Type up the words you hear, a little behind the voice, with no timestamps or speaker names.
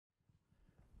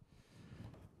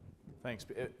Thanks.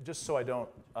 Just so I don't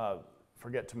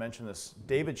forget to mention this,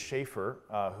 David Schaefer,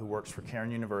 who works for Cairn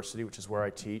University, which is where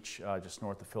I teach, just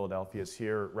north of Philadelphia, is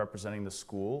here representing the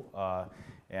school.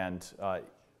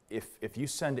 If you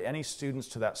send any students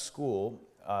to that school,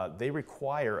 they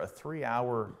require a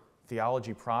 3-hour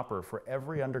theology proper for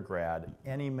every undergrad.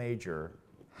 Any major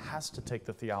has to take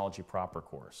the theology proper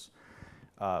course.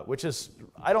 Which is,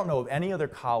 I don't know of any other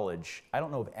college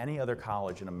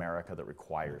in America that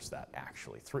requires that,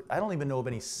 actually. I don't even know of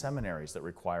any seminaries that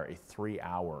require a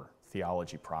 3-hour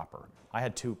theology proper. I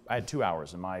had 2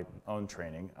 hours in my own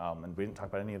training, and we didn't talk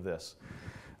about any of this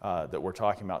that we're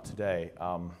talking about today.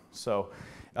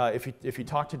 If you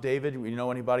talk to David, you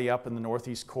know anybody up in the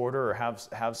Northeast Quarter, or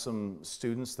have some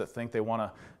students that think they want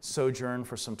to sojourn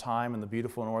for some time in the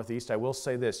beautiful Northeast, I will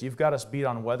say this: you've got us beat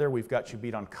on weather, we've got you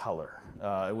beat on color.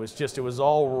 It was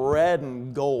all red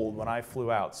and gold when I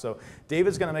flew out. So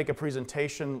David's going to make a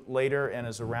presentation later and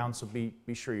is around, so be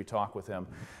sure you talk with him.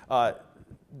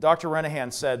 Dr.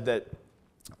 Renahan said that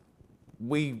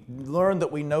we learned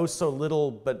that we know so little,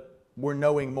 but we're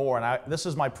knowing more. And this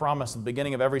is my promise at the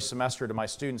beginning of every semester to my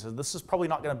students: is this is probably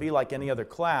not going to be like any other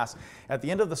class. At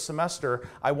the end of the semester,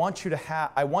 I want you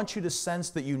to sense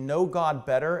that you know God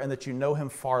better and that you know Him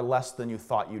far less than you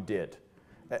thought you did.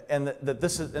 And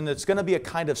it's going to be a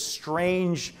kind of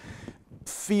strange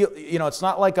feel. You know, it's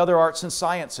not like other arts and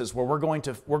sciences where we're going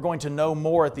to know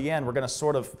more at the end. We're going to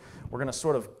sort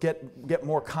of get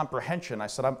more comprehension. I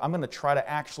said I'm going to try to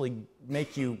actually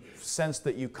make you sense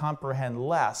that you comprehend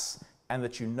less and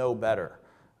that you know better.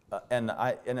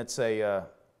 I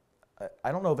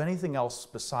don't know of anything else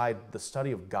beside the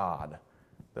study of God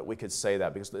that we could say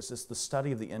that, because this is the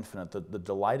study of the infinite, the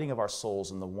delighting of our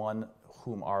souls in the one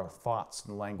whom our thoughts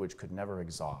and language could never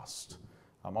exhaust.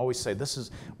 I always say this is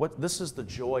the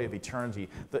joy of eternity.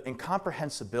 The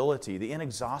incomprehensibility, the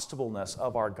inexhaustibleness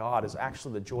of our God is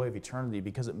actually the joy of eternity,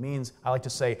 because it means, I like to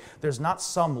say, there's not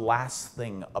some last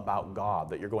thing about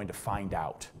God that you're going to find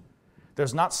out.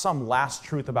 There's not some last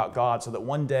truth about God so that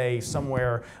one day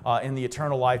somewhere in the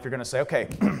eternal life you're going to say, okay,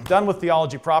 done with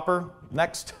theology proper,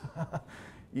 next.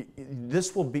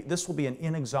 This will be an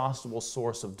inexhaustible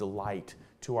source of delight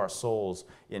to our souls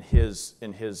in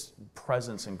His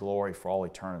presence and glory for all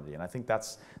eternity. And I think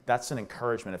that's an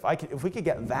encouragement. If we could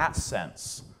get that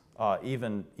sense,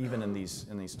 even in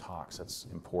these talks, that's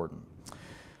important. I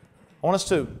want us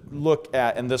to look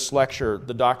at, in this lecture,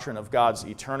 the doctrine of God's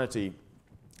eternity.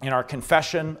 In our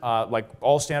confession, like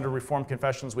all standard Reformed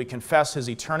confessions, we confess His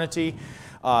eternity.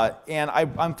 And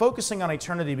I'm focusing on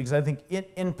eternity because I think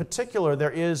in particular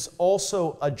there is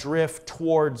also a drift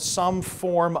towards some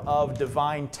form of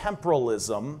divine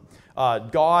temporalism.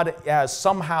 God as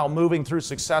somehow moving through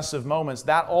successive moments.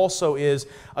 That also is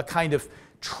a kind of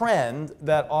trend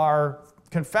that our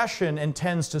confession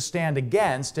intends to stand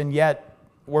against, and yet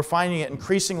we're finding it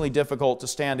increasingly difficult to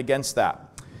stand against that.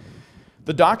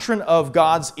 The doctrine of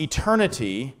God's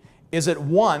eternity is at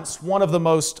once one of the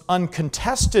most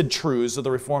uncontested truths of the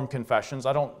Reformed confessions.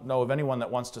 I don't know of anyone that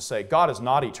wants to say God is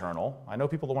not eternal. I know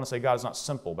people that want to say God is not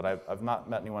simple, but I've not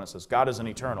met anyone that says God isn't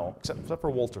eternal, except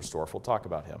for Wolterstorff. We'll talk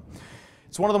about him.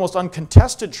 It's one of the most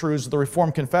uncontested truths of the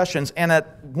Reformed confessions, and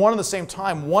at one and the same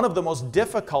time, one of the most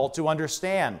difficult to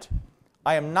understand.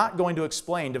 I am not going to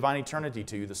explain divine eternity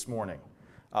to you this morning,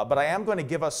 but I am going to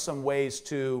give us some ways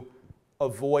to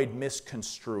avoid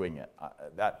misconstruing it,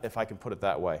 if I can put it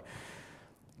that way.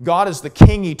 God is the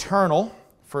King eternal,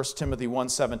 1 Timothy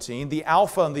 1:17, the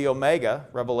Alpha and the Omega,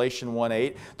 Revelation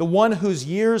 1:8, the one whose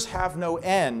years have no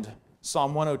end,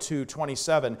 Psalm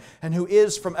 102:27, and who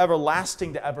is from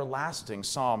everlasting to everlasting,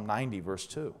 Psalm 90, verse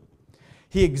 2.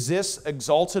 He exists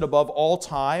exalted above all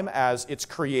time as its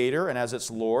creator and as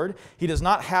its Lord. He does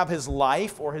not have His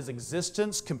life or His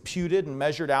existence computed and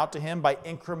measured out to Him by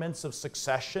increments of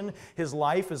succession. His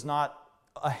life is not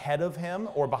ahead of Him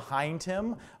or behind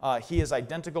Him. He is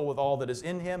identical with all that is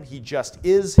in Him. He just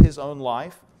is His own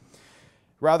life.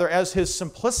 Rather, as His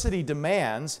simplicity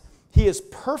demands, He is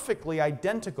perfectly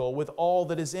identical with all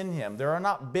that is in Him. There are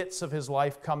not bits of His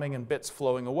life coming and bits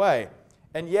flowing away.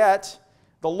 And yet,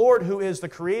 the Lord, who is the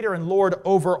Creator and Lord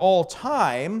over all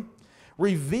time,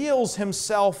 reveals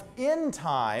Himself in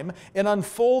time and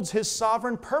unfolds His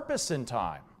sovereign purpose in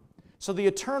time. So the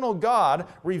eternal God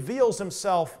reveals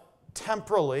Himself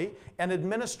temporally and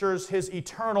administers His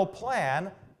eternal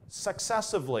plan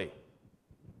successively.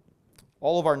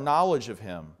 All of our knowledge of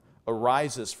Him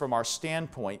arises from our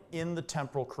standpoint in the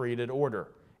temporal created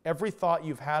order. Every thought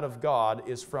you've had of God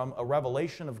is from a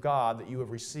revelation of God that you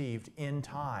have received in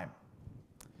time.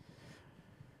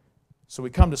 So we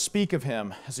come to speak of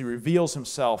him as he reveals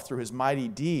himself through his mighty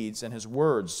deeds and his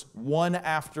words, one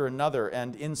after another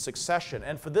and in succession.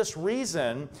 And for this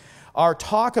reason, our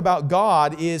talk about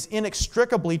God is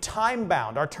inextricably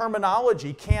time-bound. Our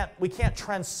terminology we can't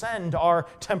transcend our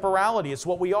temporality. It's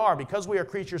what we are. Because we are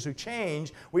creatures who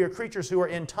change, we are creatures who are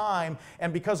in time,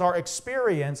 and because our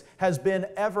experience has been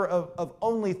ever of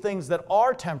only things that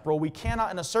are temporal, we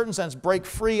cannot, in a certain sense, break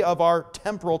free of our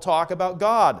temporal talk about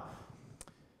God.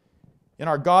 In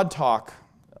our God talk,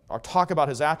 our talk about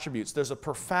his attributes, there's a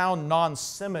profound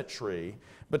non-symmetry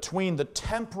between the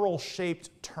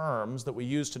temporal-shaped terms that we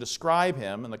use to describe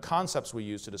him and the concepts we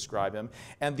use to describe him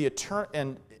and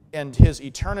his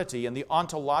eternity and the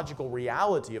ontological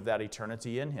reality of that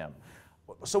eternity in him.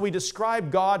 So we describe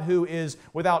God who is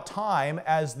without time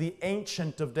as the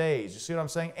Ancient of Days. You see what I'm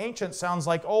saying? Ancient sounds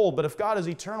like old, but if God is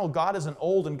eternal, God isn't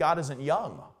old and God isn't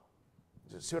young.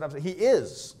 You see what I'm saying? He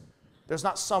is. There's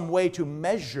not some way to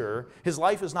measure. His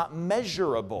life is not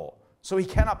measurable. So he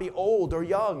cannot be old or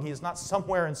young. He is not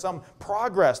somewhere in some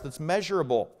progress that's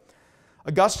measurable.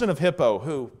 Augustine of Hippo,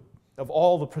 who of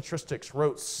all the patristics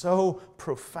wrote so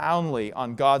profoundly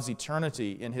on God's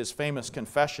eternity in his famous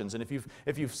Confessions, and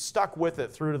if you've stuck with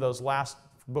it through to those last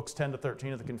books 10 to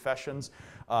 13 of the Confessions,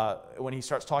 when he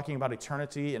starts talking about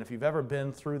eternity, and if you've ever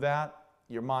been through that,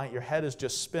 your head is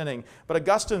just spinning. But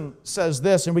Augustine says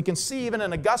this, and we can see even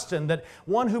in Augustine that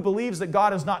one who believes that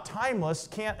God is not timeless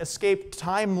can't escape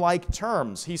time-like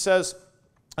terms. He says,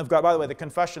 by the way, the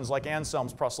Confessions, like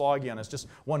Anselm's Proslogion, is just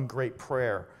one great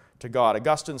prayer to God.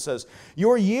 Augustine says,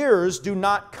 "Your years do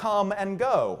not come and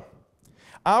go.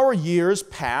 Our years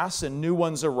pass and new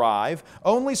ones arrive,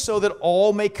 only so that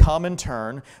all may come in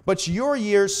turn, but your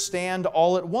years stand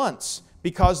all at once,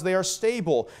 because they are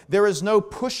stable. There is no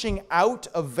pushing out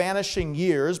of vanishing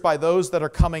years by those that are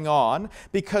coming on,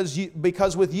 because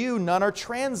with you none are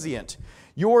transient.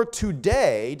 Your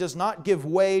today does not give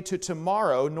way to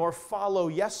tomorrow, nor follow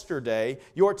yesterday.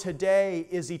 Your today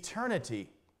is eternity."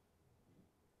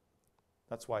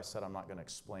 That's why I said I'm not going to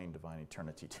explain divine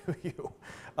eternity to you.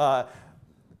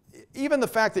 Even the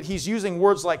fact that he's using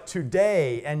words like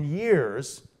today and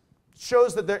years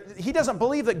shows that he doesn't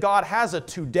believe that God has a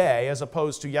today as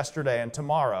opposed to yesterday and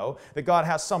tomorrow, that God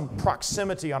has some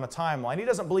proximity on a timeline. He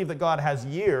doesn't believe that God has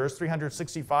years,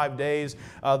 365 days,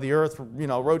 the earth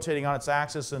rotating on its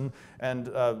axis and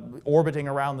orbiting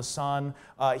around the sun.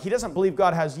 He doesn't believe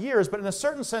God has years, but in a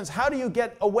certain sense, how do you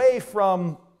get away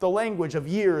from the language of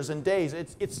years and days?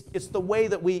 It's the way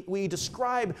that we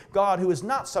describe God, who is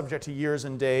not subject to years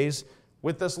and days,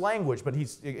 with this language. But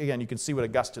again, you can see what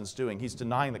Augustine's doing. He's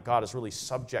denying that God is really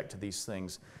subject to these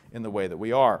things in the way that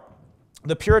we are.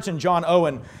 The Puritan John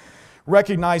Owen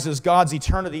recognizes God's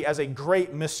eternity as a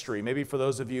great mystery. Maybe for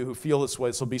those of you who feel this way,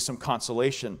 this will be some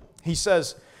consolation. He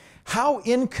says, "How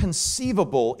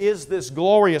inconceivable is this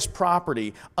glorious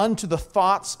property unto the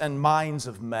thoughts and minds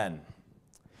of men!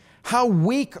 How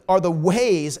weak are the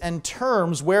ways and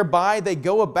terms whereby they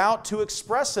go about to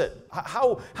express it!"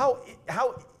 How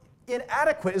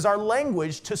inadequate is our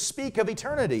language to speak of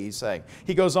eternity, he's saying.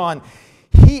 He goes on,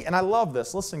 and I love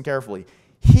this, listen carefully,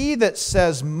 "He that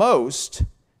says most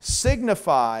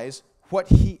signifies what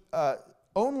he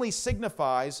only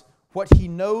signifies what he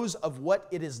knows of what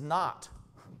it is not."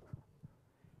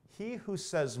 He who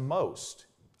says most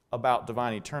about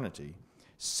divine eternity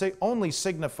only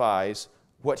signifies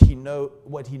what he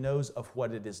knows of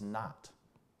what it is not.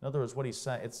 In other words, what he's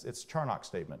saying, it's Charnock's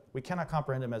statement. We cannot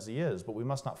comprehend him as he is, but we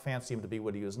must not fancy him to be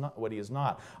what he is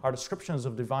not. Our descriptions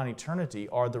of divine eternity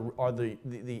are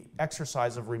the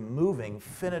exercise of removing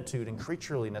finitude and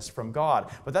creatureliness from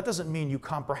God. But that doesn't mean you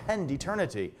comprehend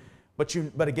eternity.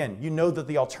 But again, you know that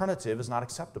the alternative is not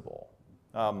acceptable.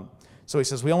 So he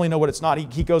says, we only know what it's not.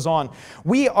 He goes on,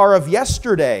 "We are of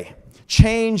yesterday,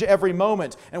 change every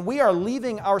moment, and we are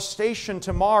leaving our station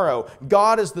tomorrow.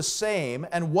 God is the same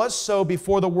and was so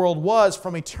before the world was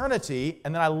from eternity."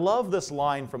 And then I love this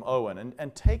line from Owen,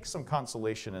 and take some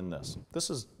consolation in this. This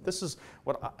is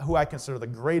who I consider the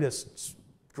greatest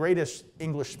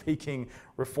English-speaking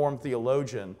Reformed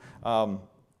theologian.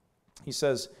 He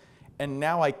says, "And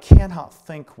now I cannot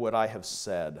think what I have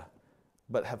said,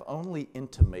 but have only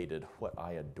intimated what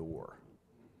I adore."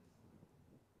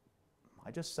 I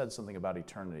just said something about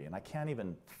eternity, and I can't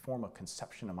even form a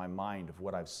conception in my mind of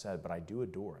what I've said, but I do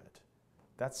adore it.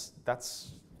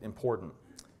 That's important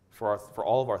for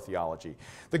all of our theology.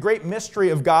 The great mystery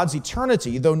of God's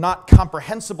eternity, though not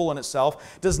comprehensible in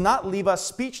itself, does not leave us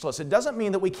speechless. It doesn't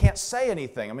mean that we can't say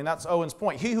anything. I mean, that's Owen's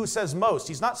point. He who says most,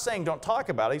 he's not saying don't talk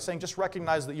about it. He's saying just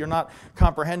recognize that you're not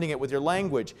comprehending it with your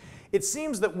language. It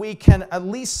seems that we can at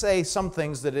least say some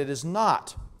things that it is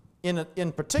not.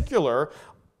 In particular,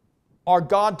 our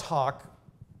God talk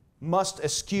must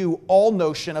eschew all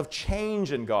notion of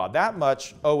change in God. That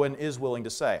much Owen is willing to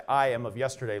say. I am of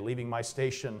yesterday, leaving my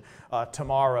station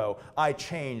tomorrow. I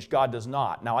change, God does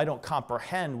not. Now, I don't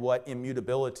comprehend what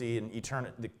immutability and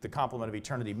the complement of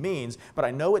eternity means, but I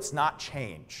know it's not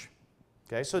change.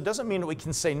 Okay, so it doesn't mean that we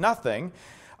can say nothing.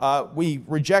 We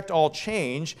reject all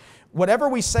change. Whatever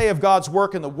we say of God's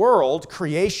work in the world,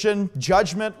 creation,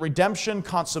 judgment, redemption,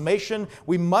 consummation,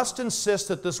 we must insist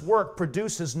that this work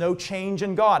produces no change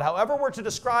in God. However we're to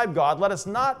describe God, let us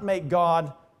not make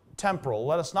God temporal.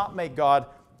 Let us not make God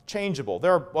changeable.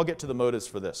 I'll get to the motives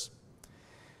for this.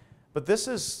 But this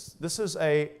is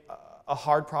a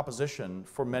hard proposition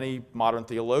for many modern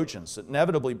theologians. It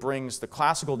inevitably brings the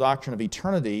classical doctrine of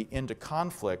eternity into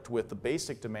conflict with the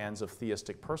basic demands of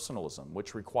theistic personalism,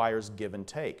 which requires give and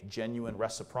take, genuine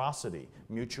reciprocity,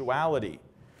 mutuality.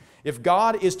 If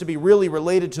God is to be really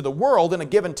related to the world in a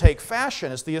give and take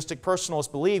fashion, as theistic personalists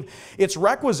believe, it's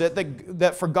requisite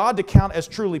that for God to count as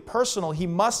truly personal, He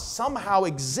must somehow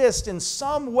exist in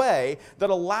some way that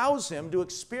allows Him to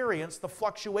experience the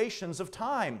fluctuations of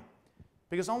time.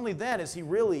 Because only then is He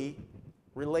really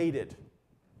related.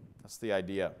 That's the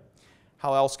idea.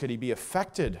 How else could He be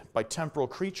affected by temporal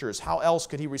creatures? How else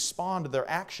could He respond to their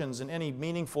actions in any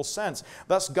meaningful sense?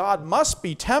 Thus, God must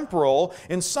be temporal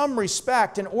in some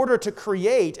respect in order to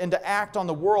create and to act on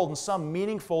the world in some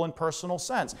meaningful and personal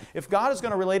sense. If God is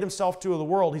going to relate Himself to the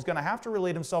world, He's going to have to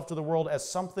relate Himself to the world as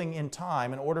something in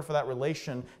time in order for that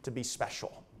relation to be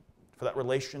special, for that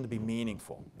relation to be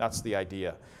meaningful. That's the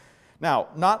idea. Now,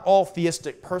 not all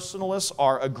theistic personalists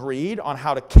are agreed on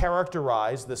how to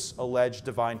characterize this alleged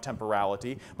divine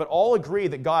temporality, but all agree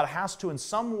that God has to, in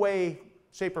some way,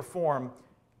 shape, or form,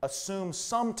 assume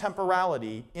some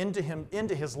temporality into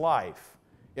His life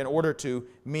in order to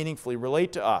meaningfully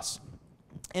relate to us.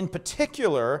 In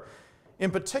particular,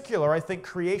 I think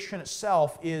creation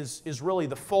itself is really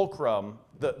the fulcrum,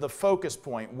 the focus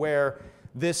point where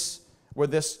this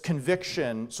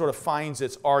conviction sort of finds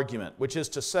its argument, which is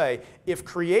to say, if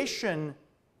creation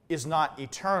is not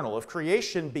eternal, if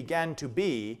creation began to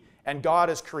be and God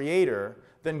is creator,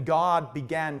 then God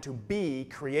began to be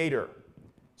creator.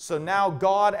 So now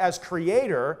God as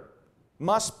creator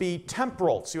must be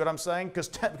temporal. See what I'm saying? Because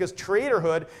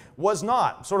creatorhood was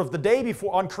not. Sort of the day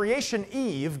before, on creation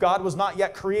eve, God was not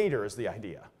yet creator is the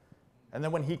idea. And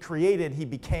then when He created, He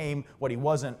became what He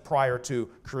wasn't prior to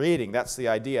creating. That's the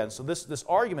idea. And so this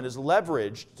argument is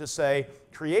leveraged to say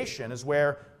creation is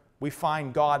where we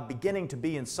find God beginning to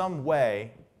be in some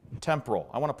way temporal.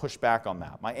 I want to push back on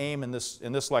that. My aim in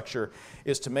this lecture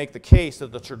is to make the case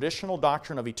that the traditional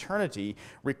doctrine of eternity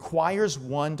requires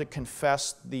one to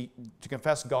confess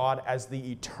God as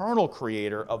the eternal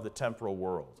creator of the temporal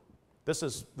world. This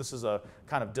is a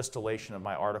kind of distillation of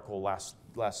my article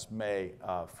last May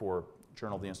for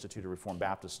Journal of the Institute of Reformed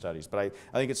Baptist Studies, but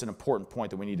I think it's an important point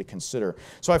that we need to consider.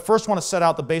 So I first want to set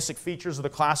out the basic features of the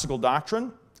classical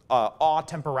doctrine,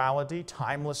 atemporality,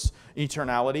 timeless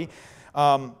eternality.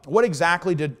 What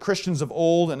exactly did Christians of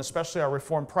old, and especially our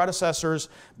Reformed predecessors,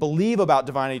 believe about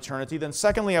divine eternity? Then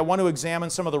secondly, I want to examine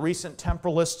some of the recent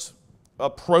temporalist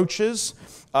approaches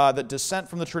that dissent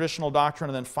from the traditional doctrine.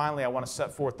 And then finally, I want to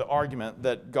set forth the argument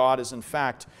that God is in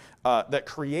fact, that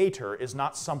creator is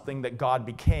not something that God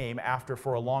became after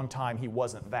for a long time He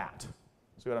wasn't that.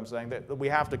 See what I'm saying? That we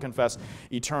have to confess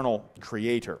eternal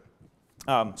creator.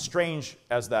 Strange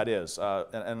as that is,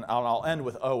 and I'll end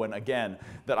with Owen again,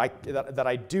 that I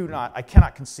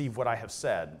cannot conceive what I have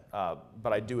said,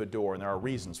 but I do adore, and there are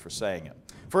reasons for saying it.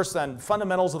 First then,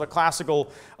 fundamentals of the classical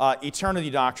eternity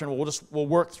doctrine. We'll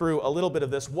work through a little bit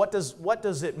of this. What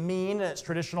does it mean in its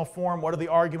traditional form? What are the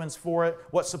arguments for it?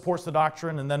 What supports the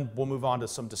doctrine? And then we'll move on to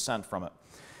some dissent from it.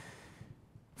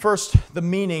 First, the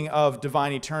meaning of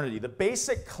divine eternity. The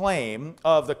basic claim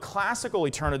of the classical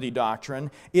eternity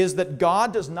doctrine is that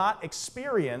God does not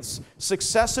experience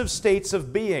successive states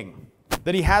of being,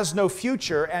 that He has no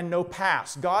future and no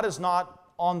past. God is not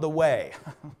on the way,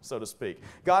 so to speak.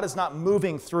 God is not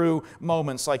moving through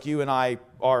moments like you and I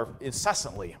are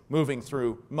incessantly moving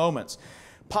through moments.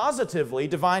 Positively,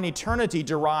 divine eternity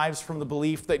derives from the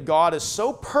belief that God is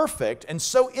so perfect and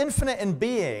so infinite in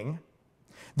being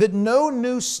that no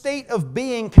new state of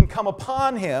being can come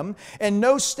upon Him and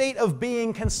no state of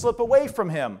being can slip away from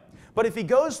Him. But if He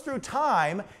goes through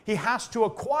time, He has to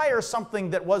acquire something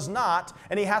that was not,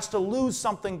 and He has to lose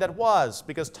something that was,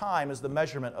 because time is the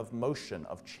measurement of motion,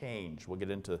 of change. We'll get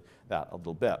into that a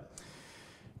little bit.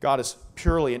 God is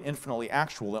purely and infinitely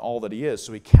actual in all that He is,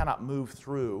 so He cannot move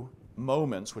through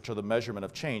moments which are the measurement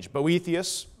of change.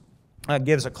 Boethius,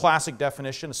 gives a classic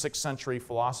definition, a 6th century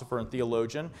philosopher and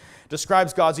theologian,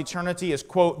 describes God's eternity as,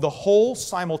 quote, the whole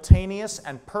simultaneous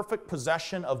and perfect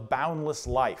possession of boundless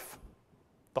life.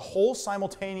 The whole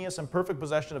simultaneous and perfect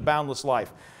possession of boundless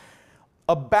life.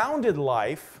 A bounded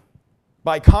life,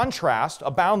 by contrast,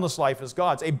 a boundless life is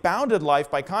God's. A bounded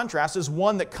life, by contrast, is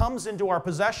one that comes into our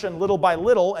possession little by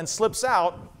little and slips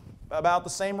out about the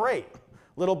same rate.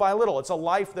 Little by little. It's a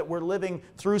life that we're living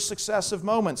through successive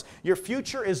moments. Your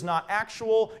future is not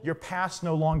actual. Your past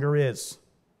no longer is.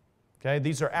 Okay?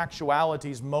 These are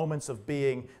actualities, moments of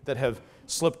being that have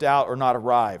slipped out or not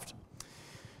arrived.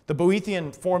 The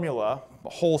Boethian formula, the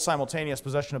whole simultaneous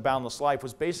possession of boundless life,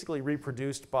 was basically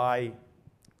reproduced by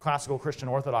classical Christian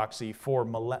orthodoxy for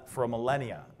a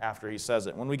millennia after he says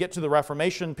it. When we get to the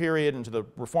Reformation period and to the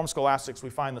Reformed scholastics,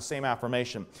 we find the same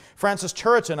affirmation. Francis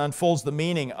Turretin unfolds the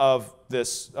meaning of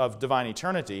this, of divine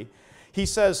eternity. He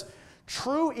says,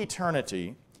 true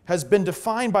eternity has been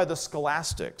defined by the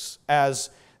scholastics as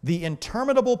the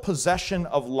interminable possession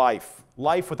of life,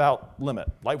 life without limit,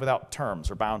 life without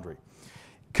terms or boundary,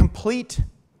 complete,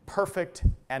 perfect,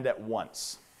 and at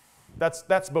once.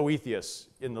 That's Boethius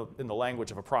in the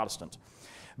language of a Protestant.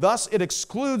 Thus, it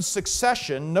excludes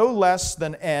succession no less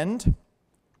than end,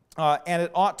 and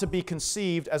it ought to be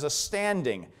conceived as a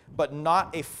standing, but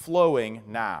not a flowing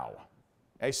now.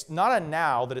 Not a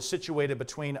now that is situated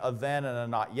between a then and a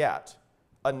not yet,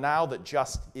 a now that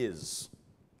just is.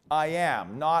 I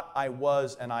am, not I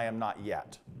was and I am not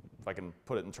yet, if I can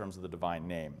put it in terms of the divine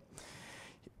name.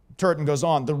 Turretin goes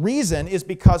on, the reason is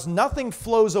because nothing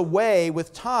flows away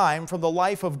with time from the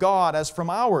life of God as from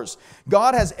ours.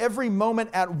 God has every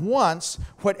moment at once,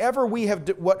 whatever we have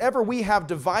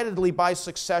dividedly by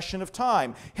succession of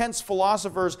time. Hence,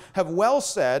 philosophers have well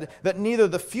said that neither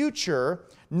the future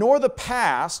nor the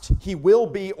past, he will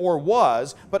be or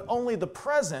was, but only the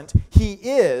present, he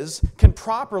is, can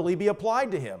properly be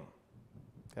applied to him.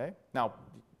 Okay? Now,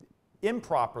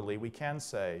 improperly, we can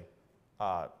say,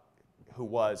 who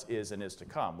was, is, and is to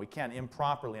come. We can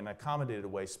improperly, in an accommodated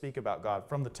way, speak about God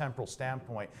from the temporal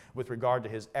standpoint with regard to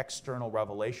his external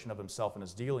revelation of himself and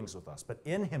his dealings with us. But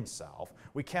in himself,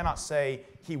 we cannot say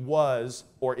he was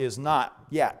or is not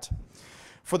yet.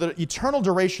 For the eternal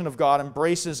duration of God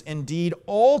embraces indeed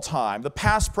all time, the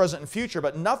past, present, and future,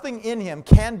 but nothing in him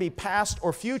can be past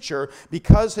or future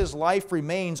because his life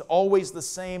remains always the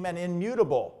same and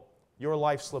immutable. Your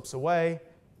life slips away.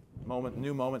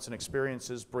 New moments and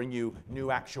experiences bring you new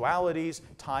actualities.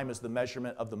 Time is the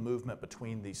measurement of the movement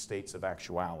between these states of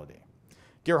actuality.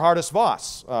 Gerhardus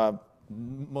Voss,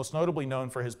 most notably known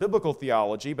for his biblical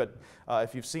theology, but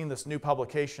if you've seen this new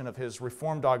publication of his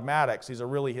Reformed Dogmatics, these are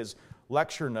really his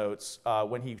lecture notes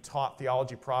when he taught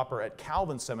theology proper at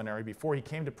Calvin Seminary before he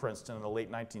came to Princeton in the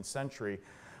late 19th century.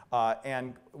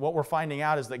 And what we're finding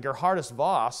out is that Gerhardus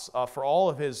Voss, for all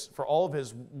of his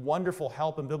wonderful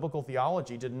help in biblical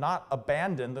theology, did not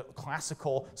abandon the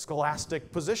classical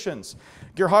scholastic positions.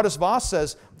 Gerhardus Voss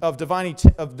says of divine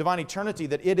eternity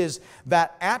that it is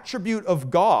that attribute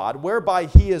of God whereby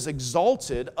he is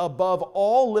exalted above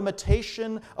all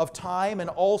limitation of time and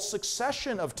all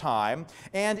succession of time,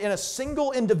 and in a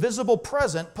single indivisible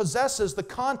present possesses the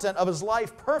content of his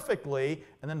life perfectly.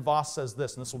 And then Voss says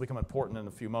this, and this will become important in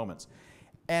a few moments.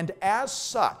 And as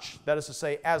such, that is to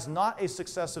say, as not a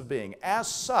successive being, as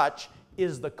such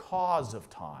is the cause of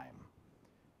time.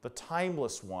 The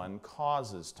timeless one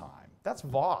causes time. That's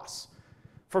Voss.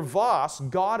 For Voss,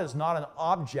 God is not an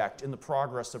object in the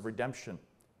progress of redemption.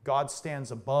 God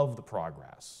stands above the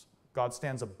progress. God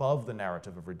stands above the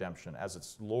narrative of redemption as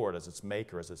its Lord, as its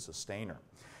maker, as its sustainer.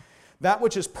 That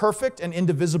which is perfect and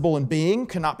indivisible in being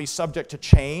cannot be subject to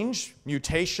change,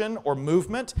 mutation, or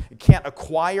movement. It can't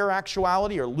acquire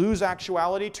actuality or lose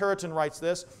actuality. Turretin writes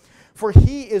this, for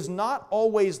he is not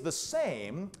always the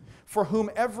same, for whom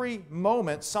every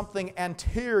moment something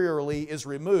anteriorly is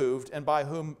removed and by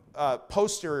whom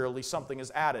posteriorly something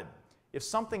is added. If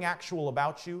something actual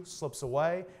about you slips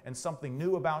away and something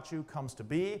new about you comes to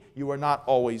be, you are not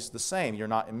always the same. You're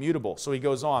not immutable. So he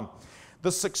goes on.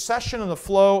 The succession and the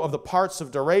flow of the parts of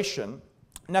duration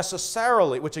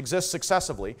necessarily, which exist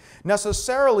successively,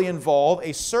 necessarily involve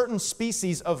a certain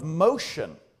species of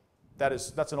motion.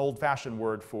 That's an old-fashioned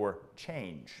word for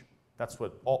change. That's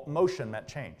what motion meant,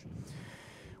 change.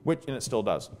 And it still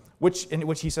does. In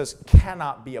which he says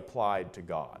cannot be applied to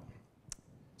God.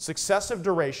 Successive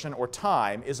duration or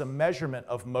time is a measurement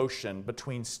of motion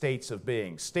between states of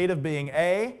being. State of being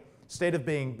A, state of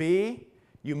being B.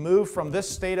 You move from this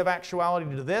state of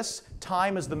actuality to this.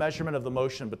 Time is the measurement of the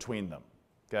motion between them.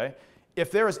 Okay?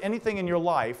 if there is anything in your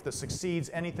life that succeeds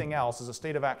anything else as a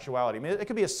state of actuality, I mean, it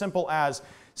could be as simple as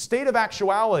state of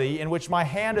actuality in which my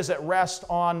hand is at rest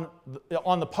on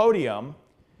the podium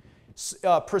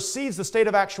precedes the state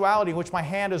of actuality in which my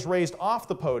hand is raised off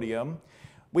the podium.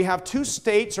 We have two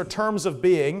states or terms of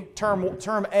being.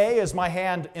 Term A is my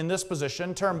hand in this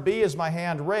position. Term B is my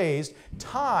hand raised.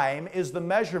 Time is the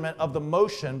measurement of the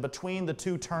motion between the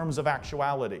two terms of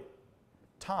actuality.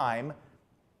 Time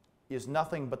is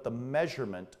nothing but the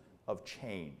measurement of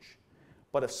change.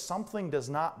 But if something does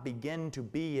not begin to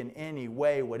be in any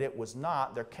way what it was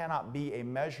not, there cannot be a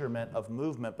measurement of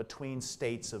movement between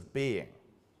states of being.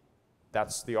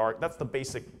 That's the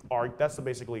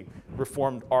basically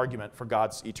Reformed argument for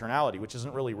God's eternality, which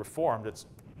isn't really Reformed, it's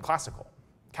classical,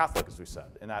 Catholic, as we said,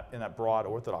 in that broad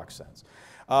Orthodox sense.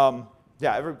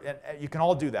 You can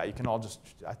all do that. You can all just,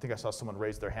 I think I saw someone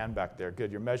raise their hand back there.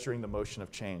 Good, you're measuring the motion of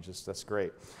change. That's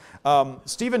great.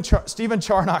 Stephen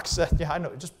Charnock said, yeah, I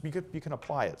know, just you can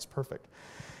apply it. It's perfect.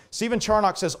 Stephen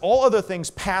Charnock says, all other things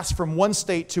pass from one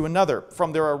state to another,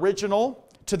 from their original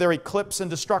to their eclipse and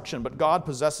destruction, but God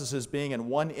possesses his being in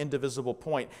one indivisible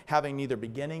point, having neither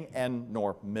beginning and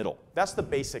nor middle. That's the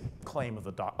basic claim of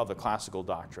the classical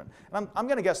doctrine. And I'm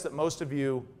going to guess that most of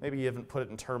you, maybe you haven't put it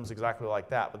in terms exactly like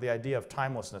that, but the idea of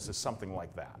timelessness is something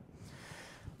like that.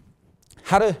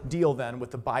 How to deal then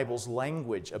with the Bible's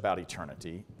language about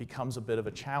eternity becomes a bit of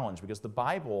a challenge, because the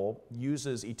Bible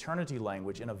uses eternity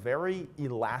language in a very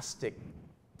elastic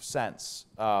sense,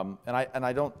 and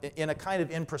I don't, in a kind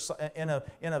of in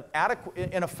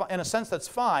a sense that's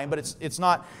fine, but it's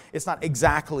not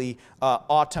exactly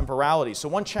atemporality. So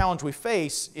one challenge we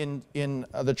face in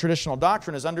the traditional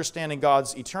doctrine is understanding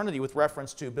God's eternity with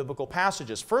reference to biblical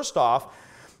passages. First off,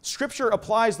 Scripture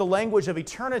applies the language of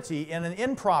eternity in an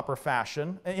improper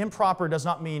fashion. Improper does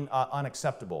not mean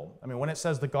unacceptable. I mean, when it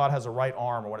says that God has a right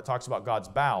arm, or when it talks about God's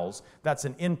bowels, that's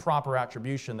an improper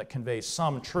attribution that conveys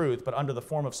some truth, but under the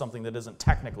form of something that isn't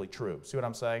technically true. See what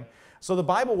I'm saying? So the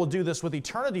Bible will do this with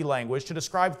eternity language to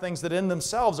describe things that in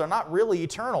themselves are not really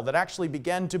eternal, that actually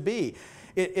began to be.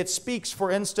 It speaks, for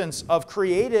instance, of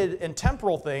created and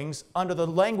temporal things under the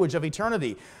language of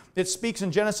eternity. It speaks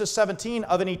in Genesis 17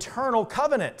 of an eternal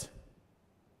covenant,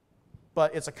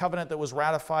 but it's a covenant that was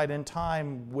ratified in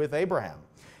time with Abraham.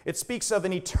 It speaks of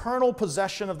an eternal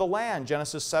possession of the land,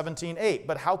 Genesis 17:8.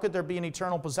 But how could there be an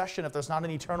eternal possession if there's not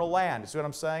an eternal land? You see what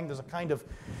I'm saying? There's a kind of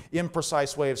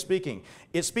imprecise way of speaking.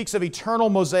 It speaks of eternal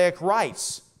Mosaic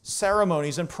rites,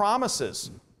 ceremonies, and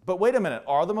promises. But wait a minute,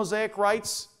 are the Mosaic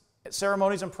rites,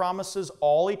 ceremonies, and promises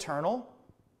all eternal?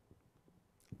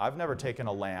 I've never taken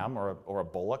a lamb or a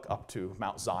bullock up to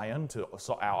Mount Zion to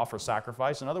offer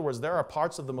sacrifice. In other words, there are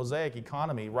parts of the Mosaic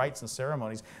economy, rites and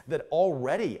ceremonies, that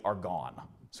already are gone.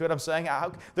 See what I'm saying?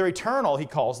 They're eternal, he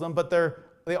calls them, but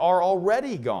they are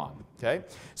already gone. Okay?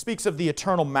 Speaks of the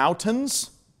eternal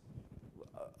mountains.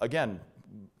 Again,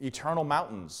 eternal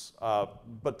mountains.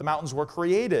 But the mountains were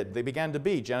created. They began to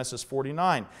be, Genesis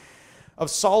 49.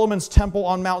 Of Solomon's temple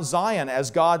on Mount Zion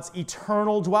as God's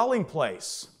eternal dwelling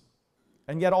place.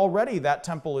 And yet already that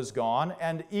temple is gone,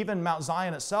 and even Mount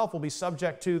Zion itself will be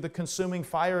subject to the consuming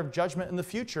fire of judgment in the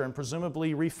future, and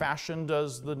presumably refashioned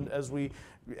as we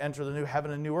enter the new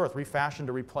heaven and new earth, refashioned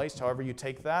or replaced, however you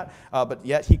take that. But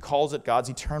yet he calls it God's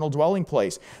eternal dwelling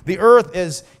place. The earth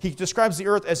he describes the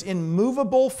earth as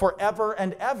immovable forever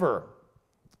and ever.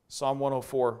 Psalm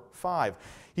 104:5.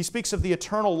 He speaks of the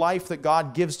eternal life that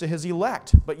God gives to his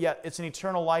elect, but yet it's an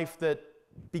eternal life that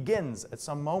begins at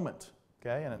some moment.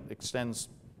 Okay, and it extends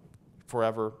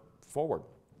forever forward.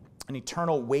 An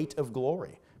eternal weight of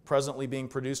glory, presently being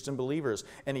produced in believers,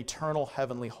 an eternal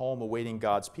heavenly home awaiting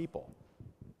God's people.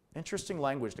 Interesting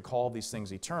language to call these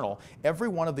things eternal. Every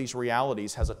one of these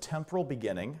realities has a temporal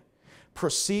beginning,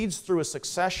 proceeds through a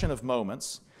succession of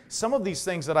moments. Some of these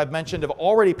things that I've mentioned have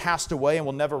already passed away and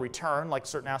will never return, like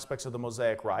certain aspects of the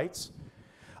Mosaic rites.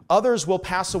 Others will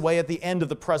pass away at the end of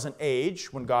the present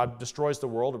age, when God destroys the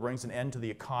world and brings an end to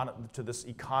this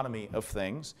economy of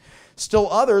things.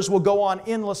 Still others will go on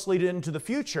endlessly into the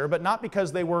future, but not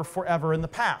because they were forever in the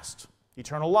past.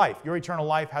 Eternal life. Your eternal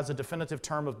life has a definitive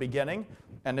term of beginning,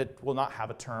 and it will not have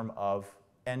a term of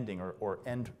ending or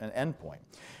an end point.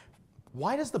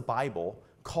 Why does the Bible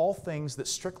call things that,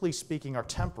 strictly speaking, are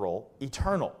temporal,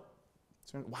 eternal?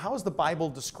 How is the Bible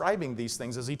describing these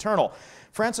things as eternal?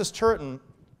 Francis Turton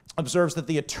observes that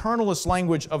the eternalist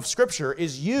language of Scripture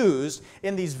is used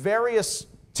in these various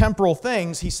temporal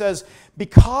things. He says,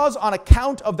 because on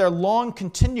account of their long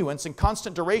continuance and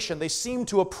constant duration, they seem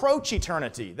to approach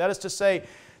eternity. That is to say,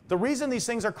 The reason these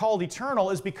things are called eternal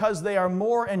is because they are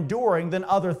more enduring than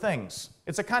other things.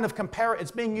 It's a kind of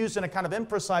it's being used in a kind of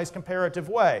imprecise comparative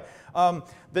way.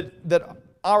 That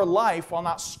our life, while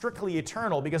not strictly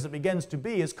eternal because it begins to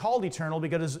be, is called eternal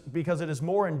because it is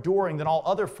more enduring than all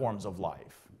other forms of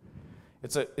life.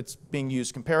 It's being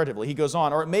used comparatively. He goes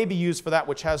on, or it may be used for that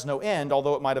which has no end,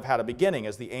 although it might have had a beginning,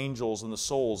 as the angels and the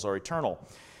souls are eternal.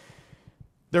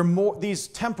 These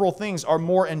temporal things are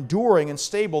more enduring and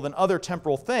stable than other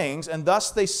temporal things, and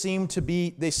thus they seem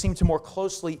to more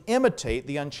closely imitate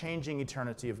the unchanging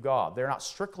eternity of God. They're not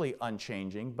strictly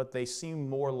unchanging, but they seem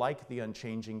more like the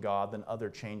unchanging God than other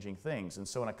changing things. And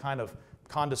so in a kind of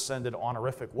condescended,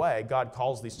 honorific way, God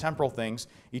calls these temporal things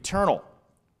eternal.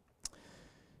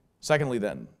 Secondly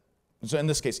then, so in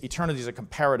this case, eternity is a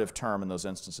comparative term in those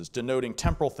instances, denoting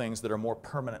temporal things that are more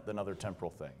permanent than other temporal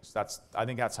things. I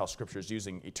think that's how Scripture is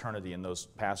using eternity in those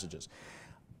passages.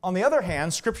 On the other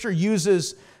hand, Scripture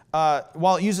uses,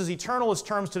 while it uses eternal as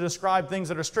terms to describe things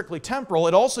that are strictly temporal,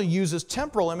 it also uses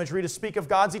temporal imagery to speak of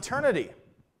God's eternity.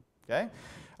 Okay?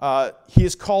 He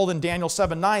is called in Daniel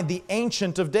 7:9 the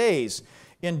Ancient of Days.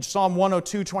 In Psalm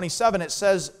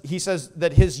 102:27, he says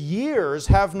that his years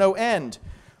have no end.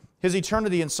 His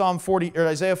eternity in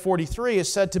Isaiah 43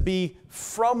 is said to be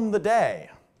from the day.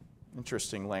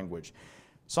 Interesting language.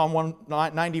 Psalm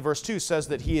 190 verse 2 says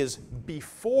that he is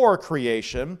before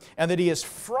creation and that he is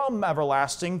from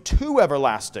everlasting to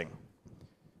everlasting.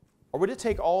 Are we to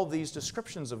take all of these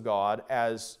descriptions of God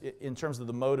as, in terms of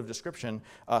the mode of description,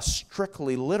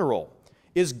 strictly literal?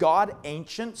 Is God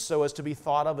ancient so as to be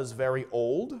thought of as very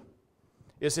old?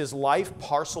 Is his life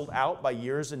parceled out by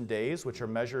years and days, which are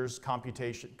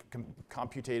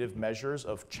computative measures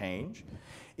of change?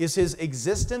 Is his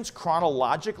existence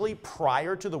chronologically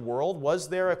prior to the world? Was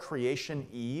there a creation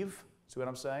eve? See what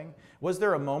I'm saying? Was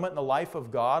there a moment in the life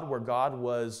of God where God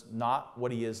was not what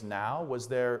he is now?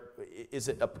 Is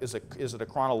it a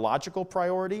chronological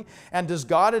priority? And does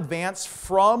God advance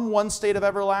from one state of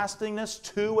everlastingness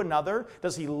to another?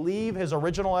 Does he leave his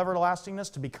original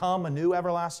everlastingness to become a new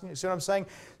everlastingness? See what I'm saying?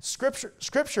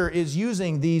 Scripture is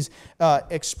using these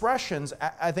expressions,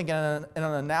 I think, in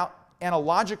an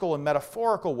analogical and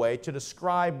metaphorical way to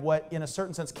describe what, in a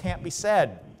certain sense, can't be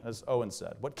said, as Owen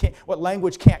said. What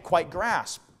language can't quite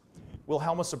grasp.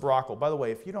 Wilhelmus of Brockle. By the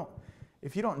way, if you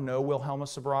don't know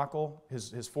Wilhelmus of Brockle,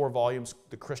 his 4 volumes,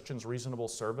 The Christian's Reasonable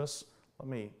Service,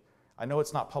 I know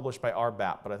it's not published by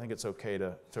RBAP, but I think it's okay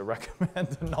to recommend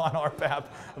the non-RBAP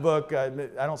book.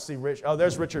 I don't see Rich. Oh,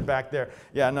 there's Richard back there.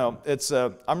 Yeah, no,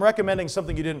 I'm recommending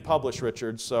something you didn't publish,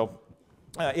 Richard, so...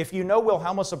 if you know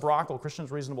Wilhelmus of Brockle,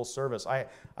 Christian's Reasonable Service, I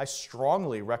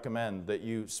strongly recommend that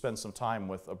you spend some time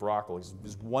with Brockle.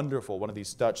 He's wonderful, one of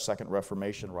these Dutch Second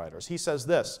Reformation writers. He says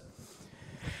this: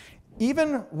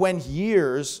 even when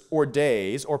years or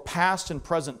days or past and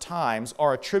present times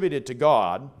are attributed to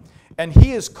God, and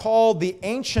he is called the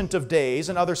Ancient of Days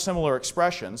and other similar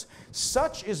expressions,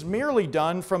 such is merely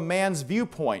done from man's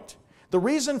viewpoint. The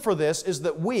reason for this is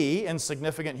that we,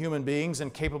 insignificant human beings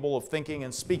incapable of thinking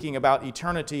and speaking about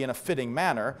eternity in a fitting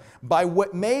manner, by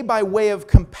way of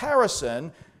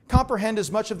comparison, comprehend as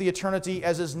much of the eternity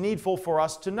as is needful for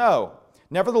us to know.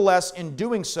 Nevertheless, in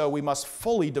doing so, we must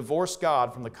fully divorce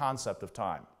God from the concept of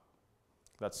time.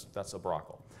 That's a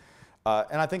Brockle.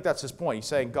 And I think that's his point. He's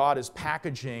saying God is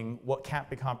packaging what can't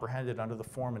be comprehended under the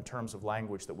form and terms of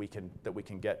language that we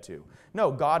can get to.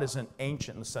 No, God isn't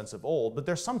ancient in the sense of old, but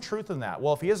there's some truth in that.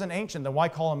 Well, if he isn't ancient, then why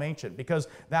call him ancient? Because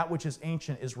that which is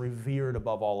ancient is revered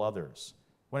above all others.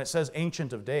 When it says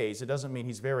Ancient of Days, it doesn't mean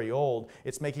he's very old.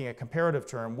 It's making a comparative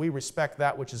term. We respect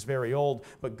that which is very old,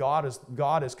 but God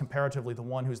is comparatively the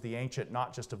one who's the ancient,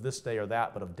 not just of this day or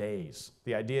that, but of days.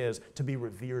 The idea is to be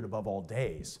revered above all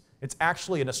days. It's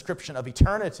actually an ascription of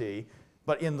eternity,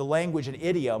 but in the language and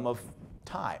idiom of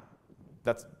time.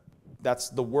 That's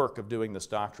the work of doing this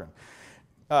doctrine.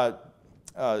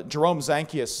 Jerome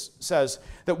Zanchius says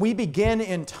that we being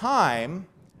in time,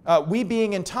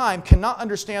 cannot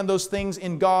understand those things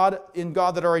in God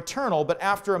that are eternal, but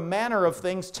after a manner of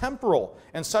things temporal,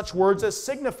 and such words as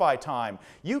signify time.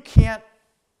 You can't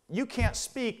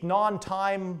speak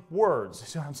non-time words. You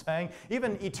see what I'm saying?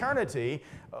 Even eternity,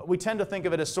 we tend to think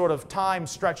of it as sort of time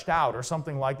stretched out or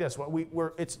something like this.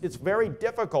 It's very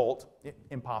difficult,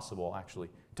 impossible actually,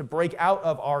 to break out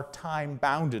of our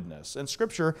time-boundedness. And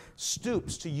Scripture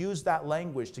stoops to use that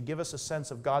language to give us a sense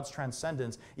of God's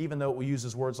transcendence, even though it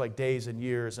uses words like days and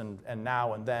years and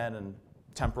now and then and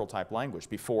temporal type language,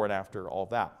 before and after, all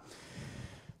that.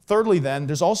 Thirdly, then,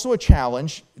 there's also a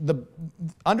challenge.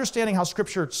 Understanding how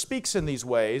Scripture speaks in these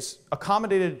ways,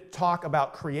 accommodated talk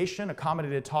about creation,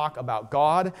 accommodated talk about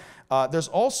God. There's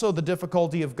also the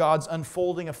difficulty of God's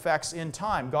unfolding effects in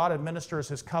time. God administers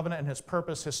His covenant and His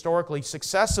purpose historically,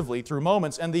 successively through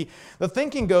moments. And the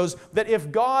thinking goes that if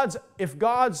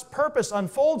God's purpose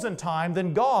unfolds in time,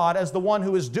 then God, as the one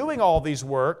who is doing all these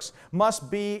works, must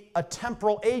be a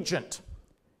temporal agent.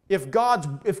 If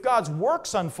God's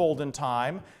works unfold in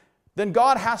time, then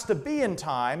God has to be in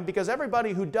time, because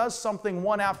everybody who does something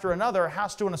one after another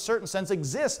has to, in a certain sense,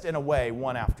 exist in a way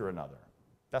one after another.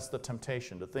 That's the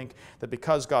temptation, to think that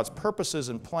because God's purposes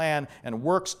and plan and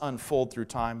works unfold through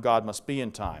time, God must be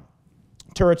in time.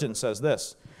 Turretin says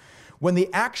this: when the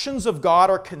actions of God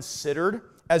are considered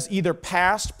as either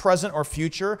past, present, or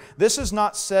future, this is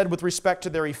not said with respect to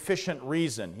their efficient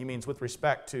reason. He means with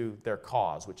respect to their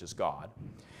cause, which is God.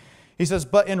 He says,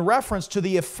 but in reference to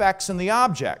the effects and the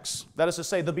objects. That is to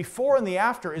say, the before and the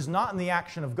after is not in the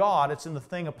action of God, it's in the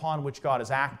thing upon which God is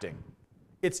acting.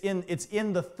 It's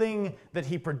in the thing that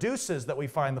He produces that we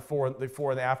find the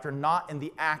before and the after, not in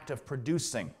the act of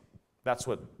producing. That's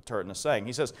what Turretin is saying.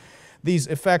 He says, these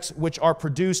effects which are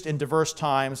produced in diverse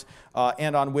times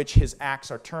and on which His acts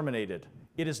are terminated.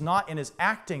 It is not in His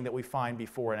acting that we find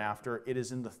before and after. It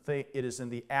is in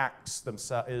the acts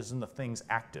themselves. It is in the things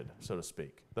acted, so to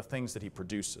speak, the things that He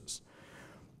produces.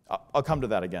 I'll come to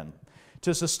that again.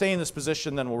 To sustain this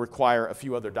position, then, will require a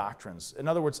few other doctrines. In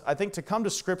other words, I think to come to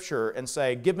Scripture and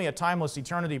say, "Give me a timeless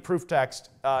eternity proof text,"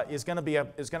 is going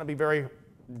to be very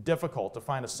difficult to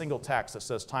find a single text that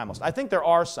says timeless. I think there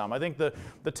are some. I think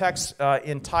the texts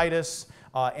in Titus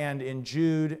and in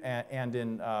Jude and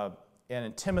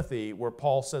in Timothy, where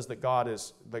Paul says that God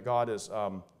is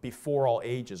before all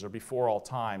ages or before all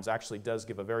times, actually does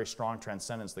give a very strong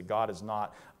transcendence, that God is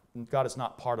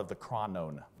not part of the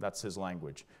chronon. That's his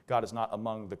language. God is not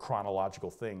among the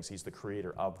chronological things. He's the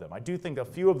creator of them. I do think a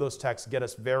few of those texts get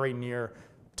us very near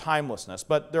timelessness,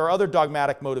 but there are other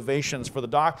dogmatic motivations for the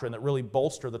doctrine that really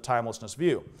bolster the timelessness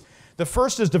view. The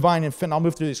first is divine infinity. I'll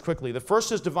move through these quickly. The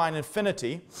first is divine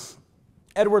infinity.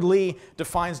 Edward Lee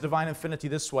defines divine infinity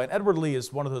this way. And Edward Lee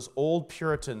is one of those old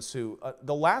Puritans who,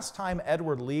 the last time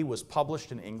Edward Lee was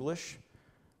published in English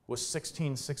was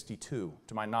 1662,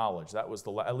 to my knowledge. That was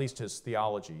at least his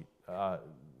theology.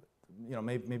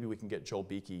 Maybe we can get Joel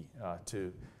Beakey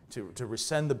to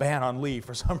rescind the ban on Lee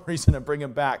for some reason and bring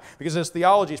him back, because his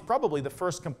theology is probably the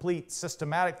first complete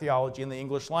systematic theology in the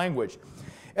English language.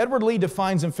 Edward Lee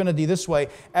defines infinity this way: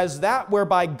 as that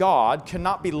whereby God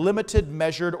cannot be limited,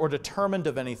 measured, or determined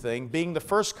of anything, being the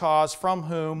first cause from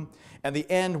whom and the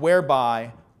end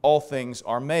whereby all things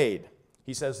are made.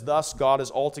 He says, thus God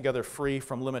is altogether free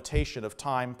from limitation of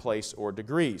time, place, or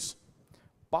degrees.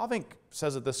 Bavinck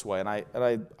says it this way, and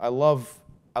I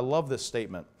love this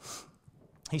statement.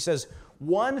 He says,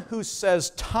 one who says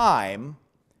time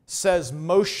says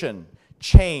motion,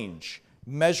 change,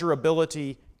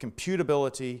 measurability,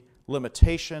 computability,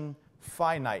 limitation,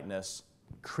 finiteness,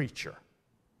 creature.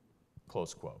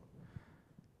 Close quote.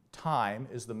 Time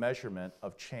is the measurement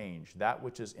of change. That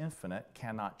which is infinite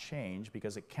cannot change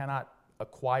because it cannot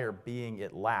acquire being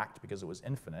it lacked because it was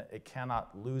infinite. It cannot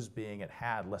lose being it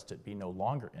had lest it be no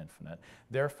longer infinite.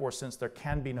 Therefore, since there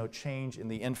can be no change in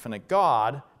the infinite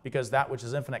God, because that which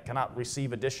is infinite cannot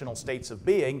receive additional states of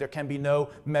being, there can be no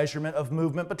measurement of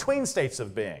movement between states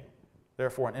of being.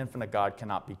 Therefore, an infinite God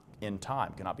cannot be in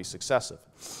time, cannot be successive.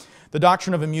 The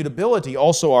doctrine of immutability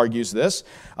also argues this.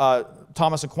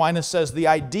 Thomas Aquinas says the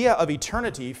idea of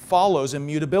eternity follows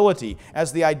immutability,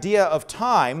 as the idea of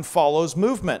time follows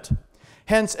movement.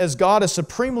 Hence, as God is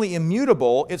supremely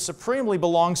immutable, it supremely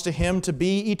belongs to Him to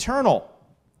be eternal.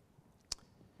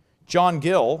 John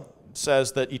Gill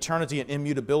says that eternity and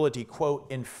immutability, quote,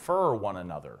 infer one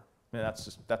another. I mean,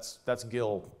 that's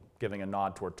Gill giving a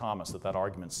nod toward Thomas, that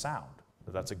argument's sound.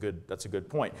 That's a good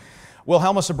point.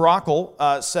 Wilhelmus of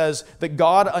Brockel says that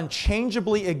God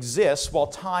unchangeably exists while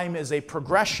time is a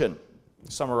progression.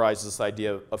 Summarizes this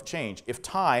idea of change. If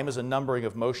time is a numbering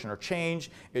of motion or change,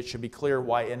 it should be clear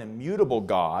why an immutable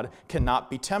God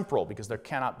cannot be temporal, because there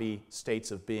cannot be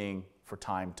states of being for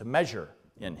time to measure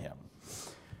in Him.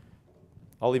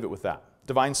 I'll leave it with that.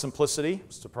 Divine simplicity,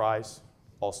 surprise,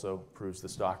 also proves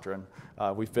this doctrine.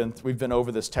 We've been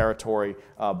over this territory,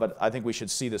 but I think we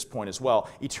should see this point as well.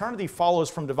 Eternity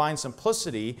follows from divine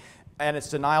simplicity and its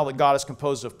denial that God is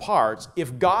composed of parts.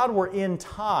 If God were in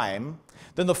time,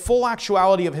 then the full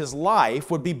actuality of His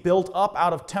life would be built up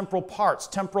out of temporal parts,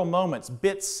 temporal moments,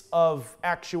 bits of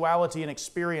actuality and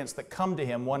experience that come to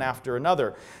Him one after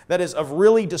another. That is, of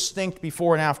really distinct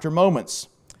before and after moments.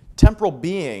 Temporal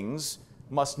beings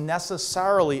must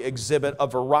necessarily exhibit a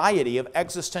variety of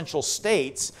existential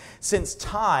states, since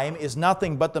time is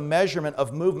nothing but the measurement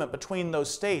of movement between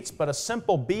those states. But a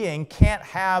simple being can't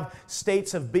have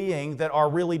states of being that are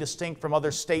really distinct from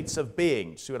other states of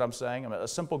being. See what I'm saying? I mean, a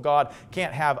simple God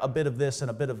can't have a bit of this and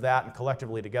a bit of that, and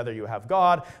collectively together you have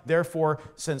God. Therefore,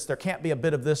 since there can't be a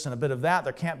bit of this and a bit of that,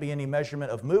 there can't be any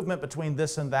measurement of movement between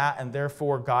this and that, and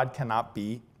therefore God cannot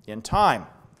be in time.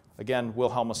 Again,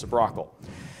 Wilhelmus of Brockel.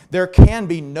 There can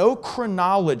be no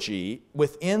chronology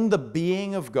within the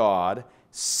being of God,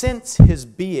 since his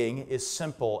being is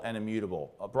simple and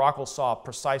immutable. Brockel saw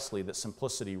precisely that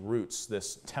simplicity roots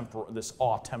this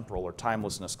atemporal or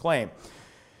timelessness claim.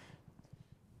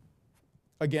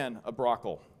 Again, a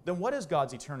Brockel. Then what is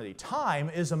God's eternity? Time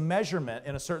is a measurement,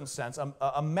 in a certain sense,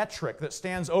 a metric that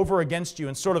stands over against you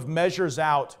and sort of measures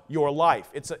out your life.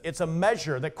 It's a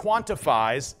measure that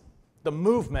quantifies the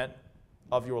movement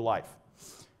of your life.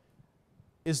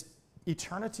 Is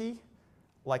eternity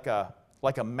like a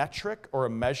metric or a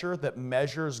measure that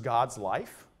measures God's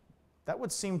life? That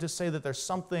would seem to say that there's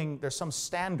some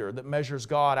standard that measures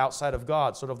God outside of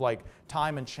God, sort of like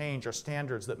time and change are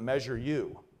standards that measure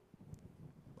you.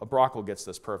 Brockel gets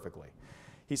this perfectly.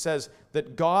 He says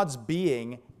that God's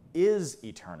being is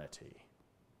eternity,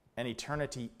 and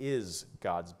eternity is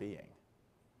God's being.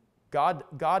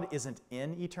 God isn't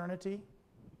in eternity.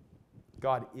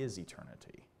 God is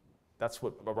eternity. That's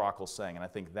what Brockel's saying, and I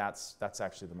think that's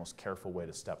actually the most careful way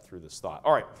to step through this thought.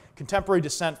 All right, contemporary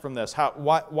dissent from this.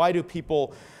 Why do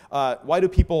people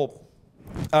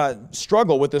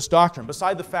struggle with this doctrine?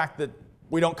 Beside the fact that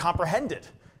we don't comprehend it,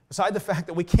 beside the fact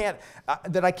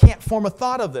that I can't form a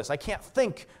thought of this, I can't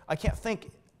think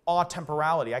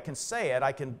atemporality. I can say it.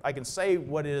 I can say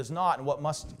what it is not and what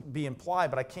must be implied,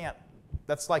 but I can't.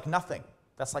 That's like nothing.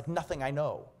 That's like nothing I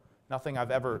know, nothing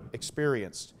I've ever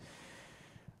experienced.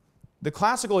 The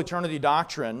classical eternity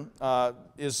doctrine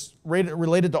is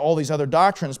related to all these other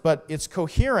doctrines, but its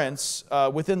coherence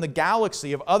within the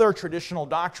galaxy of other traditional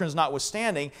doctrines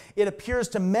notwithstanding, it appears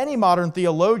to many modern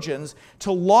theologians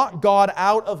to lock God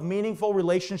out of meaningful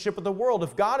relationship with the world.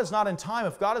 If God is not in time,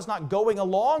 if God is not going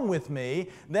along with me,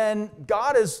 then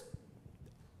God is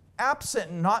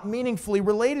absent and not meaningfully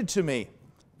related to me.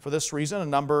 For this reason, a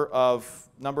number of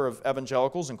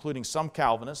evangelicals, including some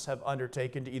Calvinists, have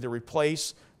undertaken to either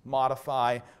replace,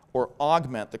 modify, or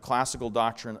augment the classical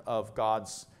doctrine of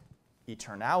God's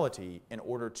eternality in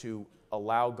order to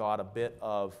allow God a bit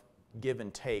of give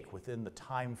and take within the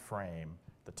time frame,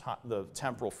 the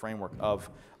temporal framework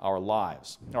of our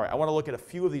lives. All right, I want to look at a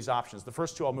few of these options. The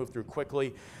first two I'll move through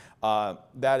quickly.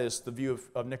 That is the view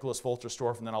of Nicholas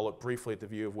Wolterstorff, and then I'll look briefly at the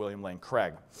view of William Lane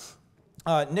Craig.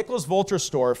 Nicholas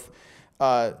Wolterstorff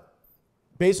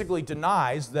basically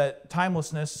denies that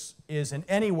timelessness is in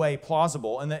any way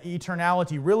plausible and that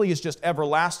eternality really is just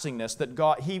everlastingness, that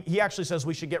God, he actually says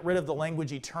we should get rid of the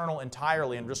language eternal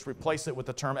entirely and just replace it with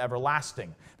the term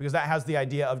everlasting, because that has the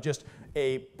idea of just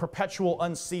a perpetual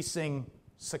unceasing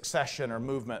succession or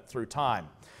movement through time.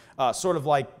 Sort of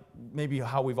like maybe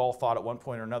how we've all thought at one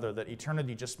point or another that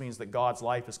eternity just means that God's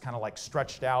life is kind of like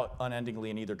stretched out unendingly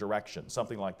in either direction,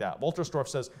 something like that. Wolterstorff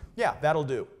says, yeah, that'll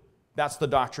do. That's the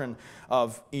doctrine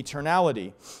of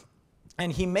eternality.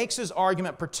 And he makes his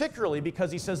argument particularly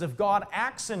because he says if God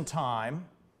acts in time,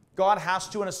 God has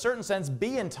to, in a certain sense,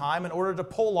 be in time in order to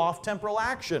pull off temporal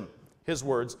action. His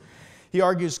words. He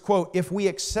argues, quote, if we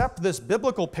accept this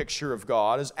biblical picture of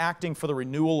God as acting for the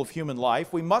renewal of human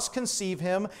life, we must conceive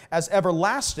him as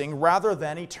everlasting rather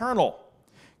than eternal.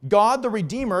 God the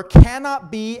Redeemer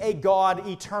cannot be a God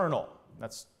eternal.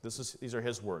 These are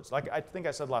his words. Like I think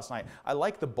I said last night, I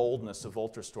like the boldness of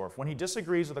Wolterstorff. When he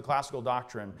disagrees with the classical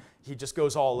doctrine, he just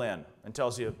goes all in and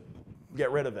tells you,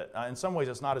 get rid of it. In some ways,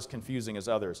 it's not as confusing as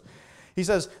others. He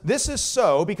says, this is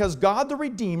so because God the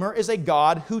Redeemer is a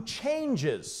God who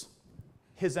changes.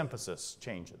 His emphasis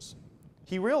changes.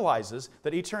 He realizes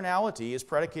that eternality is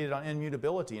predicated on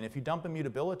immutability, and if you dump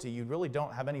immutability, you really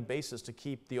don't have any basis to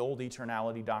keep the old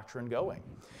eternality doctrine going.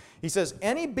 He says,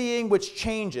 any being which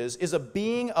changes is a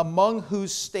being among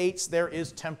whose states there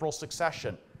is temporal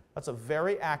succession. That's a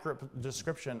very accurate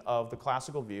description of the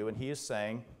classical view, and he is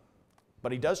saying,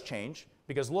 but he does change,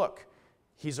 because look,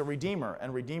 he's a redeemer,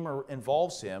 and redeemer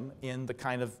involves him in the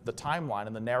kind of the timeline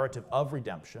and the narrative of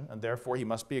redemption, and therefore he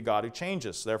must be a God who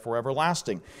changes, therefore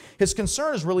everlasting. His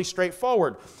concern is really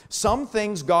straightforward. Some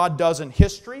things God does in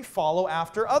history follow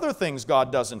after other things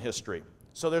God does in history.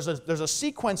 So there's a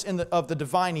sequence of the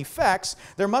divine effects.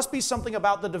 There must be something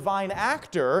about the divine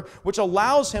actor which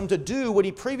allows him to do what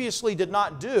he previously did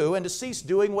not do and to cease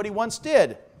doing what he once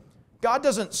did. God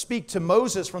doesn't speak to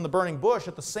Moses from the burning bush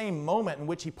at the same moment in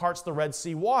which he parts the Red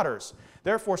Sea waters.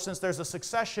 Therefore, since there's a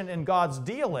succession in God's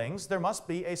dealings, there must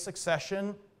be a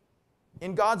succession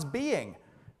in God's being,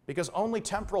 because only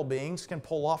temporal beings can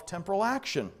pull off temporal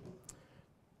action.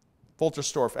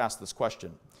 Wolterstorff asked this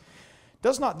question: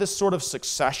 does not this sort of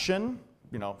succession,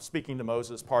 speaking to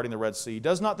Moses, parting the Red Sea,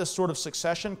 does not this sort of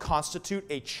succession constitute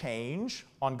a change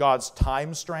on God's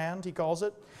time strand, he calls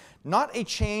it? Not a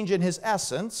change in his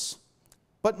essence,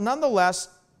 but nonetheless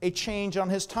a change on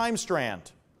his time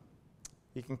strand.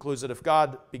 He concludes that if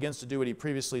God begins to do what he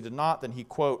previously did not, then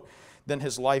then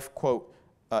his life,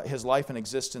 his life and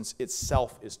existence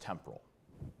itself is temporal.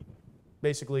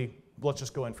 Basically, let's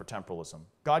just go in for temporalism.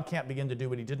 God can't begin to do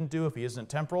what he didn't do if he isn't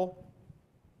temporal.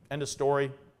 End of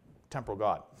story, temporal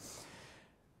God.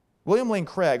 William Lane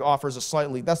Craig offers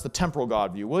that's the temporal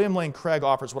God view. William Lane Craig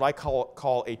offers what I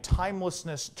call a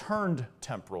timelessness turned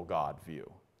temporal God view.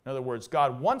 In other words,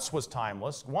 God once was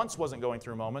timeless, once wasn't going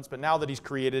through moments, but now that he's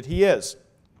created, he is.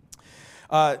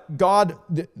 Other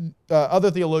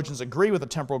theologians agree with the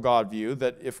temporal God view,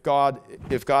 that if God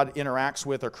interacts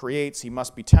with or creates, he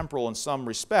must be temporal in some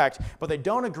respect, but they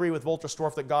don't agree with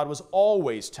Wolterstorff that God was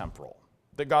always temporal,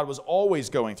 that God was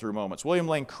always going through moments. William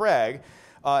Lane Craig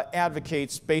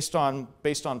advocates, based on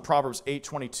Proverbs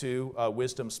 8:22,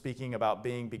 wisdom speaking about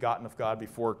being begotten of God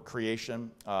before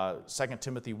creation, 2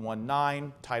 Timothy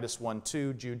 1:9, Titus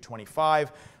 1:2, Jude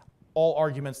 25, all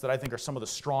arguments that I think are some of the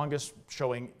strongest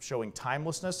showing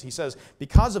timelessness. He says,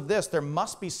 because of this, there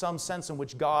must be some sense in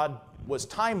which God was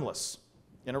timeless,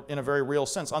 in a very real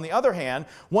sense. On the other hand,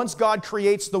 once God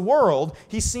creates the world,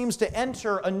 he seems to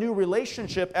enter a new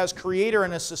relationship as creator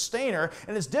and as sustainer,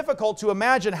 and it's difficult to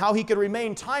imagine how he could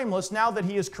remain timeless now that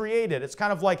he is created. It's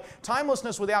kind of like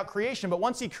timelessness without creation, but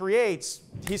once he creates,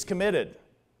 he's committed.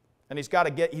 And he's got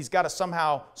to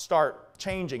somehow start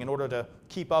changing in order to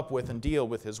keep up with and deal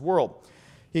with his world.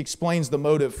 He explains the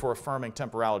motive for affirming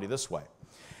temporality this way: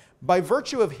 by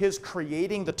virtue of his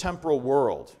creating the temporal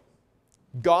world,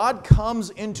 God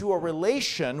comes into a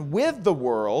relation with the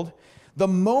world the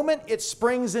moment it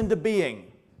springs into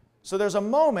being. So there's a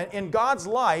moment in God's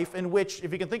life in which,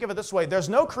 if you can think of it this way, there's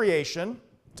no creation,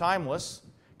 timeless.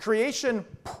 Creation,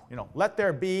 let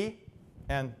there be,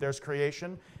 and there's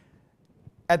creation.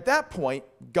 At that point,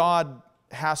 God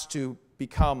has to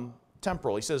become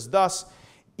temporal. He says, thus,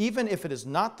 even if it is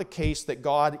not the case that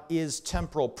God is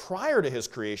temporal prior to his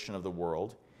creation of the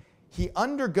world, he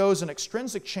undergoes an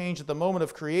extrinsic change at the moment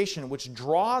of creation which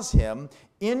draws him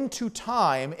into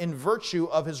time in virtue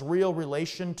of his real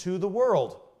relation to the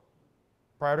world.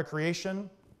 Prior to creation,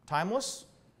 timeless.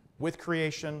 With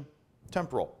creation,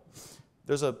 temporal.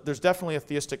 There's definitely a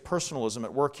theistic personalism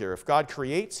at work here. If God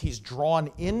creates, he's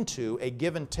drawn into a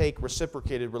give-and-take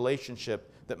reciprocated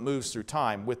relationship that moves through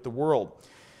time with the world.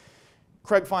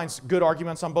 Craig finds good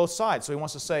arguments on both sides. So he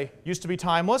wants to say, used to be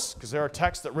timeless, because there are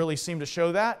texts that really seem to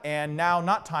show that, and now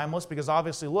not timeless, because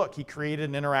obviously, look, he created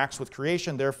and interacts with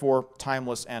creation, therefore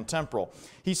timeless and temporal.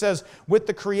 He says, with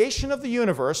the creation of the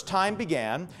universe, time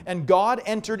began, and God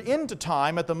entered into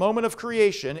time at the moment of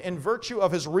creation in virtue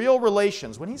of his real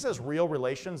relations. When he says real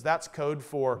relations, that's code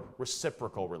for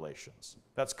reciprocal relations.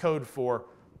 That's code for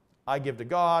I give to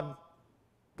God,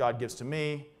 God gives to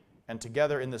me, and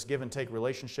together in this give-and-take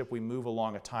relationship, we move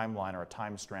along a timeline or a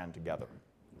time strand together.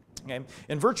 Okay?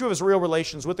 In virtue of his real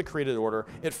relations with the created order,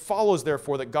 it follows,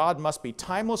 therefore, that God must be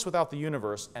timeless without the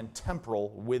universe and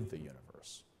temporal with the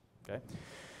universe. Okay?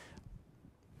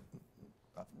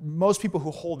 Most people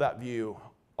who hold that view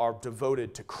are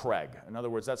devoted to Craig. In other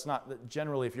words, that's not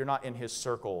generally, if you're not in his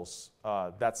circles,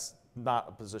 that's not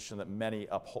a position that many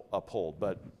uphold.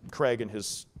 But Craig and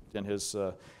his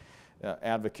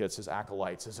advocates, his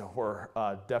acolytes, as it were,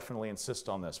 definitely insist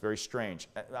on this. Very strange.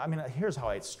 I mean, here's how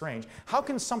it's strange. How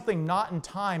can something not in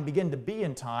time begin to be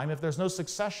in time? If there's no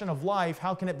succession of life,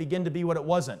 how can it begin to be what it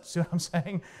wasn't? See what I'm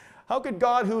saying? How could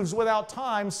God, who's without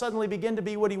time, suddenly begin to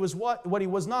be what he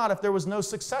was not if there was no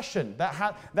succession?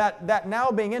 That now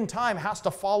being in time has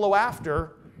to follow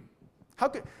after.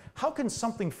 How can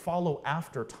something follow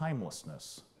after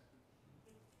timelessness?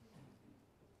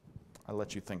 I'll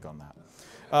let you think on that.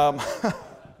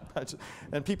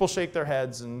 And people shake their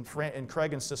heads, and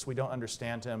Craig insists we don't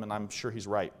understand him, and I'm sure he's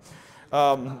right.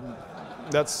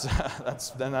 That's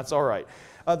all right.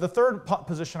 The third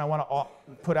position I want to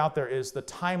put out there is the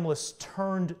timeless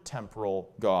turned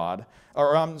temporal God,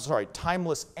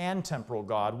 timeless and temporal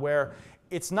God, where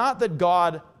it's not that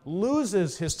God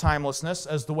loses his timelessness,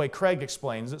 as the way Craig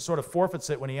explains it, sort of forfeits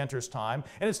it when he enters time,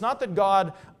 and it's not that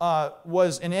God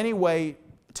was in any way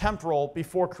temporal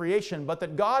before creation, but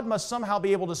that God must somehow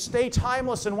be able to stay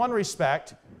timeless in one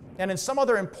respect and in some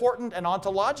other important and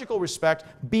ontological respect,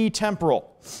 be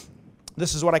temporal.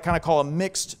 This is what I kind of call a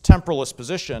mixed temporalist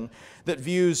position that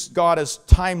views God as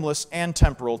timeless and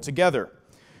temporal together.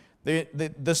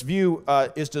 This view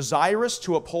is desirous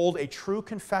to uphold a true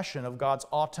confession of God's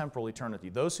atemporal eternity.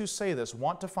 Those who say this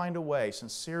want to find a way,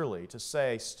 sincerely, to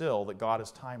say still that God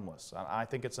is timeless. I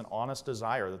think it's an honest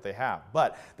desire that they have.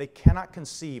 But they cannot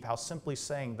conceive how simply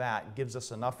saying that gives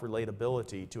us enough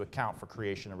relatability to account for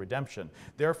creation and redemption.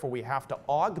 Therefore, we have to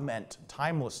augment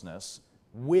timelessness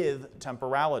with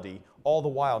temporality, all the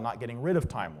while not getting rid of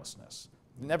timelessness.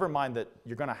 Never mind that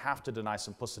you're going to have to deny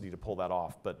simplicity to pull that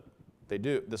off, but they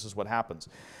do. This is what happens.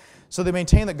 So they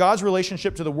maintain that God's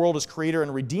relationship to the world as creator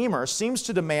and redeemer seems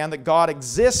to demand that God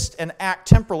exist and act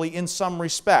temporally in some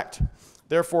respect.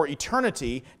 Therefore,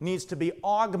 eternity needs to be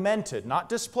augmented, not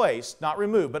displaced, not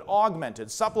removed, but augmented,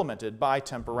 supplemented by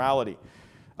temporality.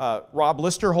 Rob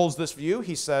Lister holds this view.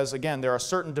 He says, again, there are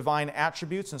certain divine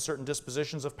attributes and certain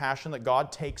dispositions of passion that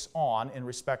God takes on in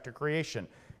respect to creation.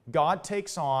 God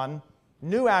takes on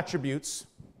new attributes,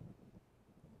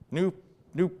 new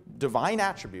divine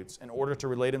attributes in order to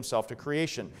relate himself to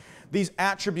creation. These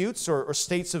attributes or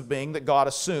states of being that God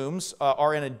assumes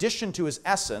are in addition to his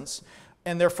essence,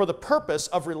 and they're for the purpose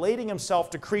of relating himself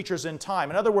to creatures in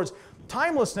time. In other words,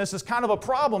 timelessness is kind of a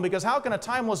problem because how can a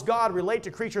timeless God relate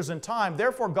to creatures in time?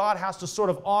 Therefore, God has to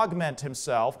sort of augment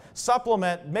himself,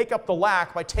 supplement, make up the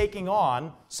lack by taking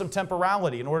on some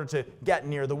temporality in order to get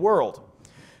near the world.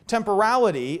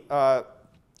 Temporality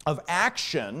of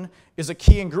action is a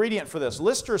key ingredient for this.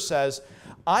 Lister says,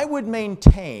 I would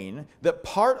maintain that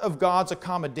part of God's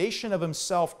accommodation of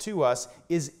himself to us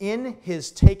is in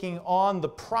his taking on the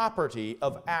property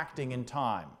of acting in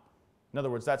time. In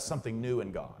other words, that's something new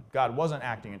in God. God wasn't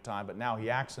acting in time, but now he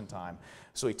acts in time.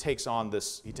 So he takes on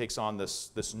this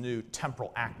new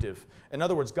temporal active. In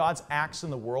other words, God's acts in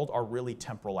the world are really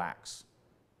temporal acts.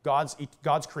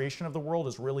 God's creation of the world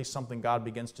is really something God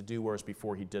begins to do, whereas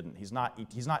before he didn't.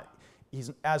 He's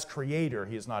as creator,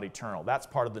 he is not eternal. That's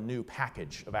part of the new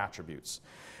package of attributes.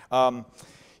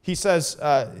 He says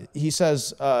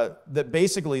that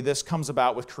basically this comes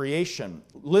about with creation.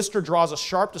 Lister draws a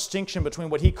sharp distinction between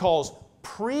what he calls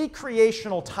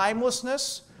pre-creational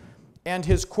timelessness and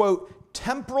his, quote,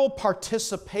 temporal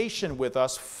participation with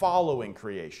us following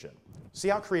creation. See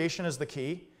how creation is the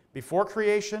key? Before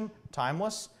creation,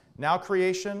 timeless. Now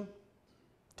creation,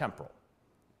 temporal.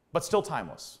 But still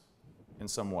timeless in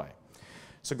some way.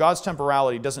 So God's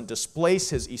temporality doesn't displace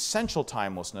his essential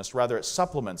timelessness, rather it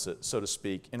supplements it, so to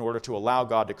speak, in order to allow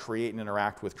God to create and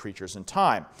interact with creatures in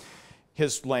time.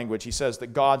 His language, he says that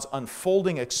God's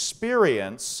unfolding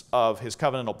experience of his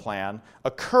covenantal plan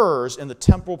occurs in the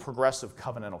temporal progressive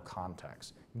covenantal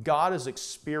context. God is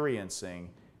experiencing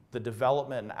the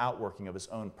development and outworking of his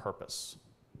own purpose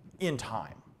in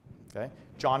time. Okay?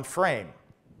 John Frame.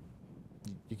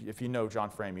 If you know John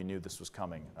Frame, you knew this was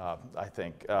coming, I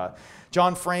think.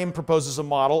 John Frame proposes a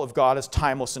model of God as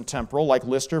timeless and temporal. Like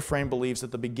Lister, Frame believes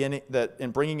that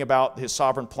in bringing about his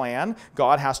sovereign plan,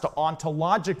 God has to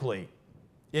ontologically,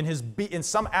 in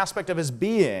some aspect of his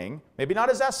being, maybe not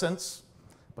his essence,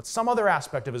 but some other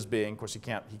aspect of his being. Of course, he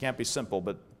can't be simple,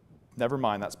 but never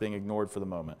mind, that's being ignored for the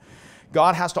moment.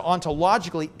 God has to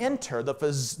ontologically enter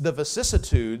the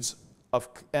vicissitudes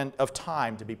of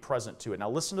time to be present to it. Now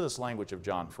listen to this language of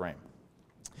John Frame.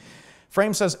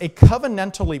 Frame says, a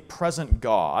covenantally present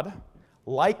God,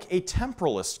 like a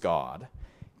temporalist God,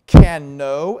 can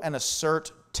know and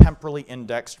assert temporally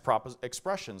indexed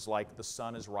expressions like the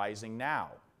sun is rising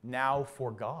now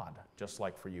for God, just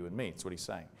like for you and me. That's what he's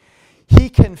saying. He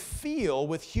can feel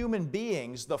with human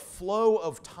beings the flow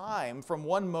of time from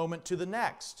one moment to the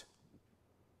next.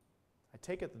 I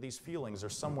take it that these feelings are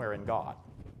somewhere in God.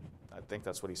 I think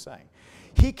that's what he's saying.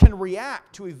 He can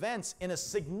react to events in a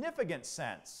significant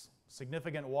sense.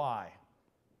 Significant why?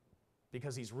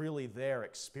 Because he's really there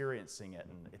experiencing it,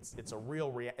 and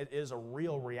it is a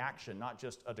real reaction, not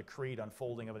just a decreed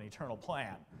unfolding of an eternal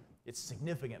plan. It's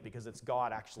significant because it's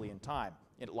God actually in time,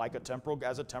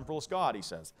 as a temporalist God, he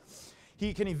says.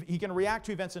 He can react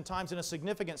to events and times in a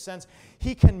significant sense.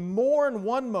 He can mourn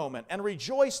one moment and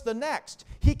rejoice the next.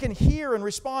 He can hear and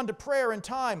respond to prayer in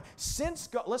time.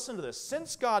 Listen to this.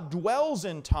 Since God dwells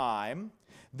in time,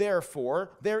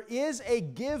 therefore, there is a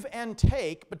give and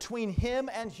take between him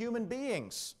and human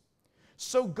beings.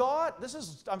 So God,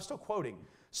 I'm still quoting,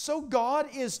 so God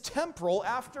is temporal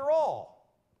after all.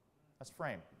 That's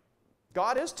Frame.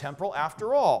 God is temporal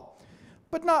after all,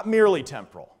 but not merely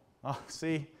temporal. Oh,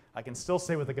 see? I can still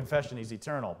say with the confession he's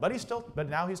eternal, but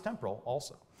now he's temporal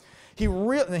also.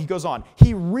 And he goes on,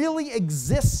 he really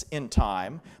exists in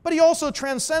time, but he also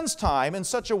transcends time in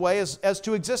such a way as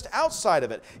to exist outside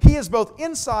of it. He is both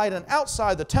inside and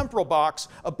outside the temporal box,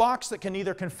 a box that can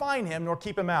neither confine him nor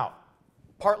keep him out.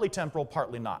 Partly temporal,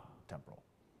 partly not temporal.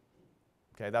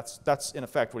 Okay, that's in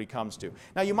effect what he comes to.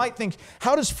 Now you might think,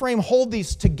 how does Frame hold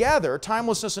these together,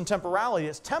 timelessness and temporality?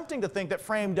 It's tempting to think that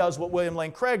Frame does what William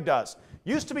Lane Craig does.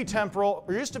 Used to be temporal,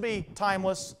 or used to be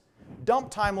timeless,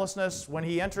 dumped timelessness when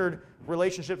he entered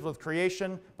relationships with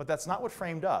creation, but that's not what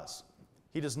Frame does.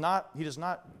 He does not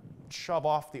shove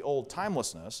off the old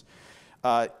timelessness.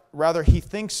 Rather, he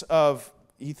thinks of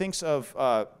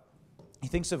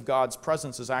God's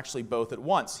presence as actually both at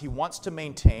once. He wants to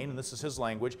maintain, and this is his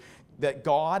language, that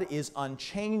God is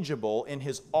unchangeable in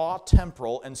his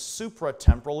atemporal and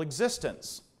supratemporal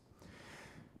existence.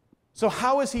 So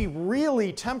how is he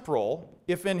really temporal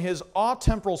if in his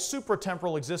atemporal,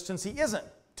 supratemporal existence he isn't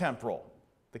temporal?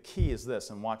 The key is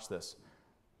this, and watch this.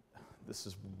 This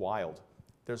is wild.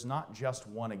 There's not just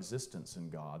one existence in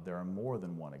God. There are more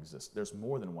than one There's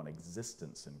more than one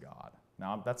existence in God.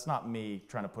 Now, that's not me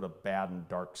trying to put a bad and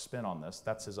dark spin on this.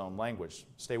 That's his own language.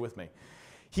 Stay with me.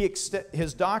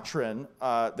 His doctrine,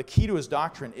 the key to his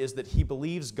doctrine is that he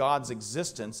believes God's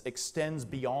existence extends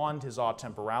beyond his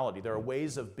atemporality. There are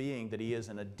ways of being that he is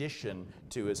in addition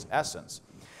to his essence.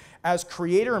 As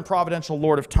creator and providential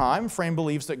Lord of time, Frame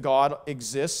believes that God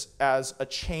exists as a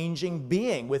changing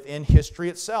being within history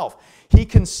itself. He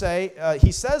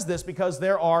says this because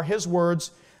there are, his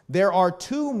words, there are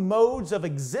two modes of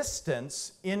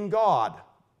existence in God.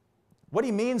 What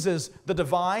he means is the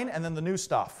divine and then the new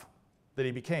stuff that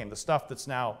he became, the stuff that's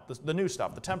now, the new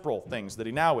stuff, the temporal things that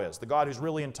he now is, the God who's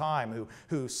really in time,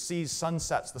 who sees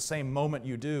sunsets the same moment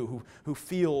you do, who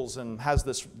feels and has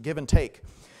this give and take.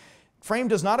 Frame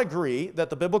does not agree that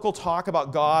the biblical talk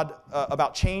about God,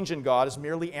 about change in God, is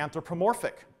merely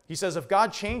anthropomorphic. He says if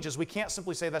God changes, we can't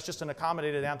simply say that's just an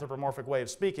accommodated anthropomorphic way of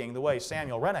speaking, the way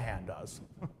Samuel Renahan does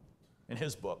in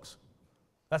his books.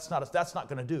 That's not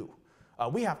going to do.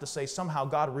 We have to say somehow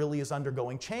God really is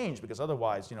undergoing change, because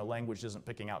otherwise, language isn't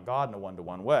picking out God in a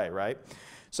one-to-one way, right?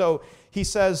 So he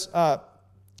says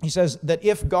that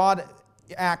if God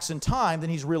acts in time,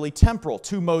 then he's really temporal,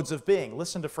 two modes of being.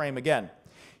 Listen to Frame again.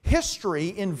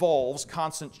 History involves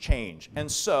constant change,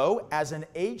 and so, as an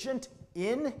agent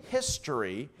in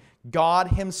history, God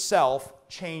himself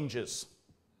changes.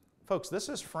 Folks, this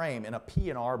is Frame in a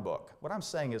P&R book. What I'm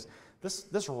saying is,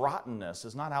 this rottenness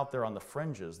is not out there on the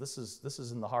fringes. This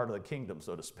is in the heart of the kingdom,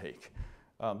 so to speak.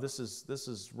 This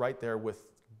is right there with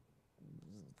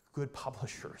good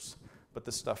publishers, but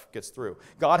this stuff gets through.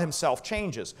 God himself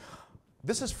changes.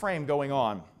 This is Frame going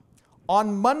on.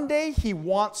 On Monday, he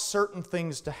wants certain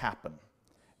things to happen.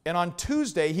 And on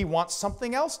Tuesday, he wants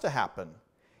something else to happen.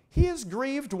 He is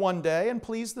grieved one day and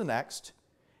pleased the next.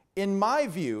 In my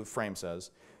view, Frame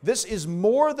says, this is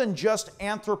more than just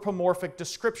anthropomorphic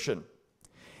description.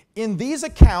 In these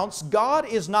accounts, God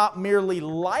is not merely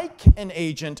like an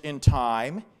agent in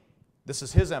time. This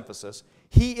is his emphasis.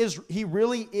 He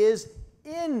really is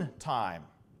in time,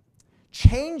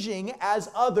 changing as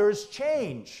others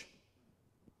change.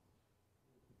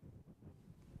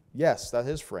 Yes, that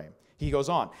is Frame. He goes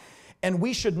on. And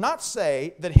we should not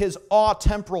say that his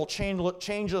atemporal,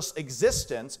 changeless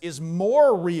existence is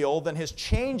more real than his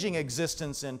changing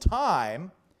existence in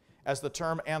time, as the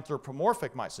term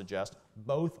anthropomorphic might suggest.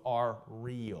 Both are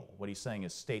real. What he's saying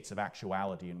is states of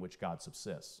actuality in which God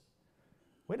subsists.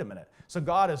 Wait a minute. So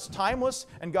God is timeless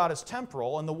and God is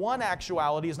temporal, and the one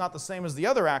actuality is not the same as the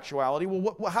other actuality.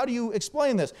 Well, how do you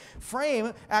explain this?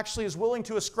 Frame actually is willing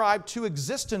to ascribe two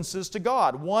existences to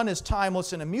God. One is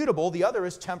timeless and immutable. The other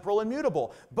is temporal and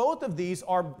mutable. Both of these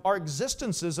are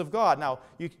existences of God. Now,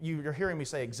 you're hearing me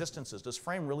say existences. Does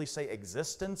Frame really say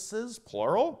existences,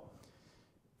 plural?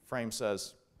 Frame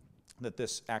says that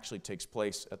this actually takes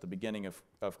place at the beginning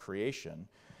of creation.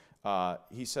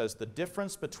 He says the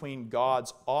difference between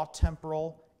God's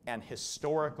atemporal and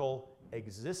historical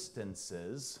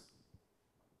existences,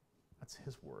 that's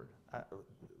his word,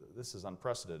 this is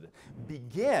unprecedented,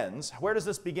 begins, where does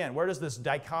this begin? Where does this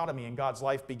dichotomy in God's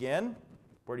life begin?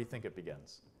 Where do you think it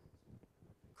begins?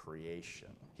 Creation.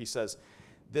 He says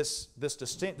this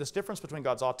difference between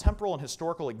God's atemporal and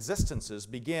historical existences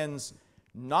begins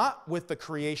not with the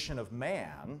creation of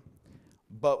man,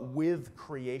 but with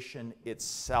creation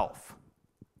itself.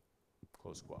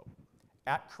 Close quote.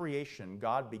 At creation,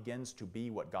 God begins to be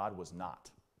what God was not.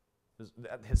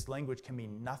 His language can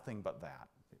mean nothing but that.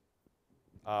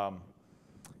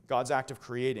 God's act of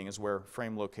creating is where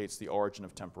Frame locates the origin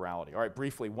of temporality. All right,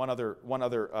 briefly, one other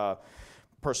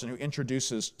person who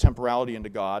introduces temporality into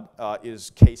God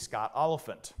is K. Scott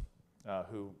Oliphant,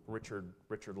 who Richard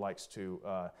likes to,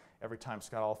 every time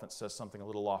Scott Oliphant says something a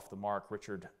little off the mark,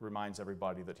 Richard reminds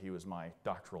everybody that he was my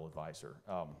doctoral advisor.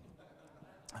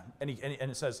 And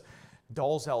it says,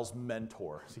 Dolezal's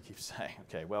mentor, as he keeps saying.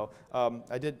 Okay, well,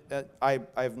 I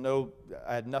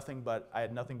had nothing but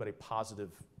a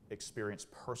positive experience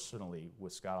personally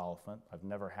with Scott Oliphant. I've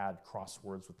never had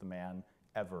crosswords with the man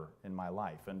ever in my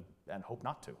life, and hope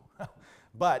not to.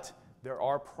 But there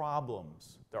are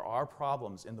problems. There are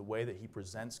problems in the way that he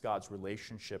presents God's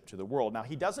relationship to the world. Now,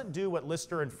 he doesn't do what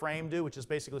Lister and Frame do, which is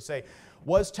basically say,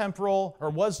 was temporal, or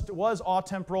was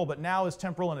atemporal, but now is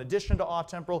temporal in addition to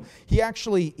atemporal. He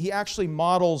actually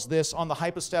models this on the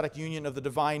hypostatic union of the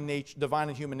divine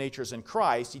and human natures in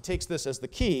Christ. He takes this as the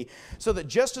key, so that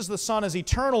just as the Son is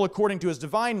eternal according to his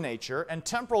divine nature and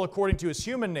temporal according to his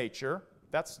human nature,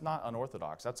 that's not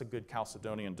unorthodox. That's a good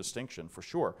Chalcedonian distinction for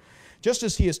sure. Just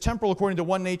as he is temporal according to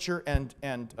one nature and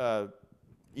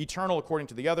eternal according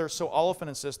to the other, so Oliphant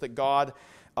insists that God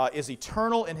is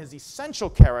eternal in his essential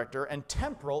character and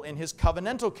temporal in his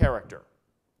covenantal character.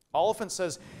 Oliphant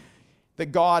says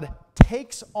that God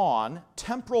takes on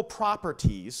temporal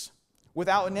properties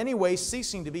without in any way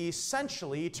ceasing to be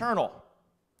essentially eternal.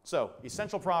 So,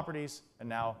 essential properties and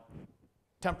now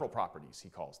temporal properties, he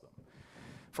calls them.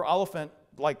 For Oliphant,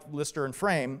 like Lister and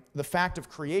Frame, the fact of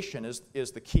creation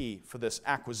is the key for this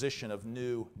acquisition of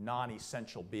new,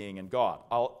 non-essential being in God.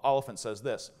 Oliphant says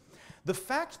this: the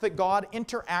fact that God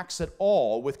interacts at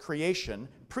all with creation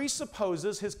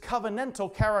presupposes his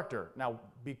covenantal character. Now,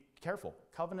 be careful.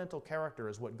 Covenantal character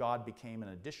is what God became in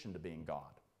addition to being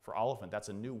God. For Oliphant, that's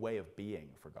a new way of being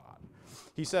for God.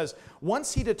 He says,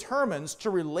 once he determines to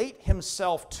relate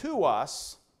himself to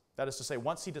us, that is to say,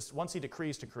 once he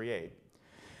decrees to create,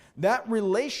 that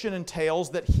relation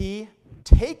entails that he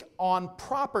take on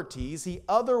properties he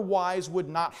otherwise would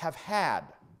not have had.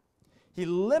 He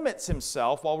limits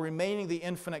himself while remaining the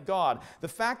infinite God. The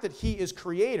fact that he is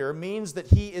creator means that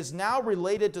he is now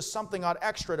related to something odd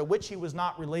extra to which he was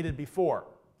not related before.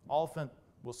 Oliphant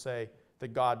will say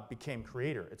that God became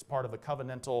creator. It's part of a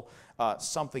covenantal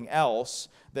something else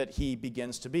that he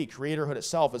begins to be. Creatorhood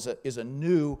itself is a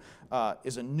new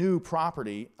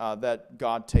property that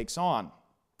God takes on.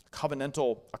 A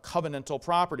covenantal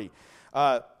property.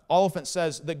 Oliphant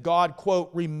says that God, quote,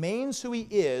 remains who he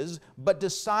is, but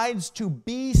decides to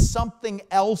be something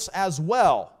else as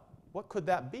well. What could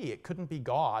that be? It couldn't be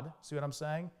God. See what I'm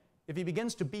saying? If he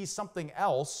begins to be something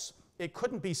else, it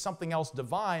couldn't be something else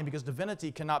divine, because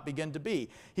divinity cannot begin to be.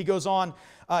 He goes on,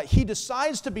 he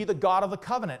decides to be the God of the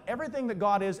covenant. Everything that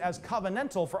God is as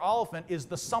covenantal for Oliphant is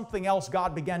the something else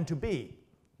God began to be.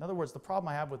 In other words, the problem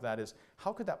I have with that is,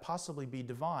 how could that possibly be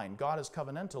divine? God as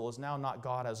covenantal is now not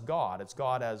God as God. It's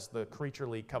God as the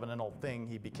creaturely covenantal thing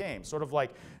he became. Sort of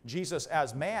like Jesus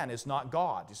as man is not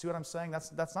God. You see what I'm saying?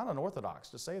 That's not unorthodox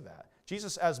to say that.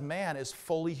 Jesus as man is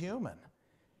fully human.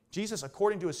 Jesus,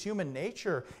 according to his human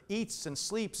nature, eats and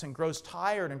sleeps and grows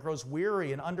tired and grows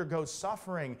weary and undergoes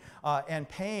suffering and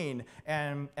pain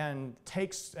and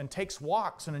takes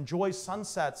walks and enjoys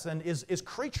sunsets and is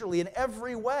creaturely in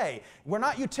every way. We're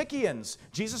not Eutychians.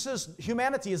 Jesus'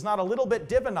 humanity is not a little bit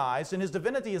divinized, and his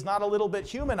divinity is not a little bit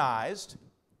humanized.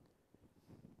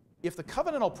 If the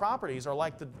covenantal properties are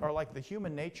like the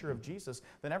human nature of Jesus,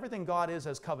 then everything God is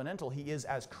as covenantal, he is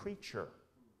as creature.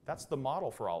 That's the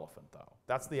model for Oliphant, though.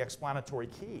 That's the explanatory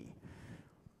key.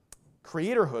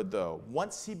 Creatorhood, though,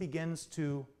 once he determines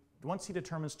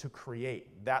to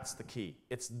create, that's the key.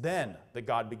 It's then that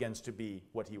God begins to be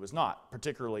what he was not,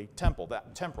 particularly temporal.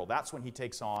 That's when he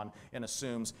takes on and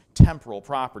assumes temporal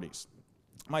properties.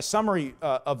 My summary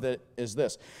of that is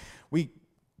this. We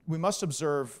must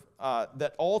observe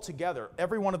that altogether,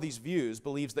 every one of these views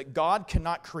believes that God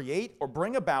cannot create or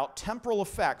bring about temporal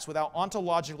effects without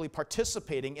ontologically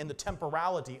participating in the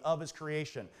temporality of his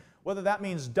creation. Whether that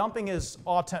means dumping his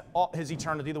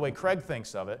eternity the way Craig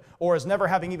thinks of it, or as never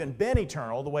having even been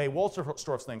eternal the way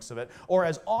Wolterstorff thinks of it, or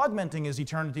as augmenting his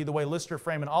eternity the way Lister,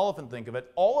 Frame, and Oliphant think of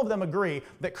it, all of them agree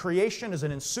that creation is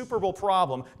an insuperable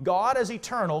problem. God as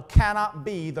eternal cannot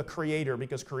be the creator,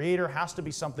 because creator has to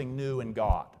be something new in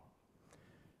God.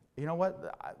 You know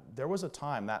what? There was a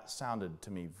time that sounded to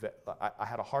me, I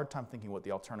had a hard time thinking what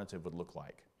the alternative would look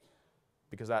like.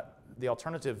 Because the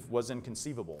alternative was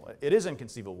inconceivable. It is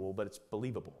inconceivable, but it's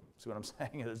believable. See what I'm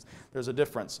saying? There's a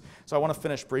difference. So I want to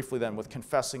finish briefly then with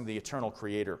confessing the eternal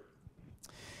creator.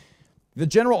 The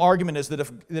general argument is that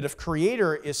if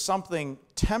creator is something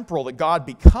temporal that God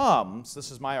becomes,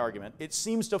 this is my argument, it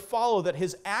seems to follow that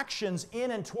his actions in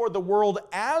and toward the world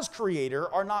as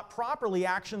creator are not properly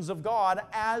actions of God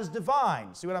as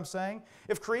divine. See what I'm saying?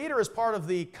 If creator is part of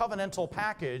the covenantal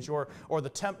package or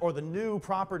the new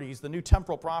properties, the new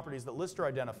temporal properties that Lister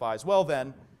identifies, well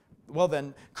then,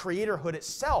 creatorhood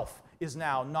itself is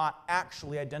now not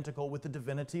actually identical with the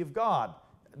divinity of God.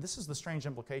 This is the strange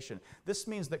implication. This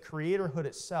means that creatorhood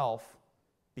itself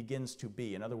begins to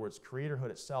be. In other words, creatorhood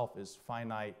itself is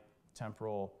finite,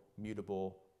 temporal,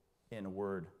 mutable, in a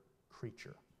word,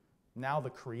 creature. Now the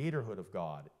creatorhood of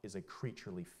God is a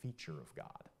creaturely feature of God.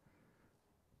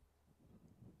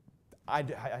 I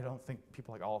don't think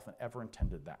people like Oliphant ever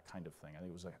intended that kind of thing. I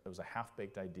think it was a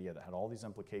half-baked idea that had all these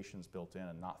implications built in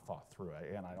and not thought through.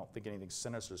 And I don't think anything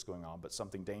sinister is going on, but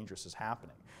something dangerous is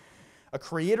happening. A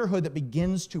creatorhood that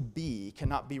begins to be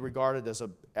cannot be regarded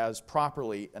as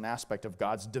properly an aspect of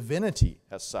God's divinity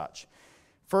as such.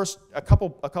 First, a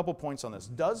couple points on this.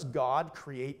 Does God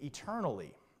create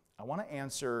eternally? I want to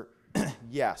answer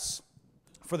yes.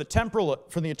 For the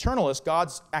eternalist,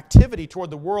 God's activity toward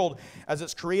the world as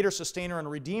its creator, sustainer,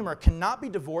 and redeemer cannot be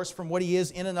divorced from what he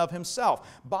is in and of himself.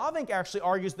 Bavinck actually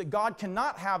argues that God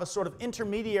cannot have a sort of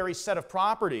intermediary set of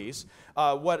properties,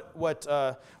 what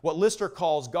Lister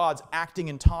calls God's acting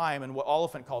in time and what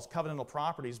Oliphant calls covenantal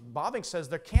properties. Bavinck says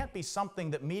there can't be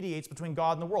something that mediates between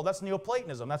God and the world. That's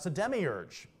Neoplatonism. That's a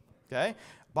demiurge. Okay?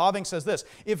 Bavinck says this: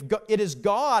 if it is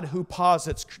God who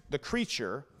posits the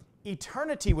creature,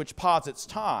 eternity which posits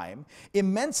time,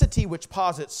 immensity which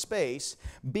posits space,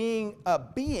 being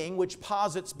which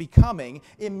posits becoming,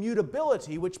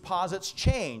 immutability which posits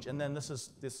change. And then this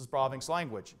is Bavinck's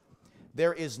language.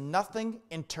 There is nothing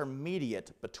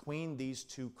intermediate between these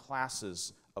two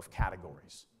classes of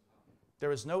categories.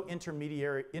 There is no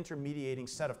intermediating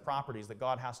set of properties that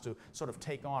God has to sort of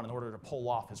take on in order to pull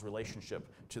off his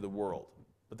relationship to the world.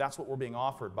 But that's what we're being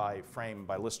offered by Frame,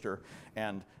 by Lister,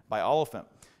 and by Oliphant.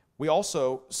 We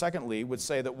also, secondly, would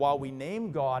say that while we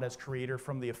name God as creator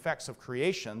from the effects of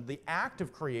creation, the act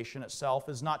of creation itself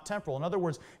is not temporal. In other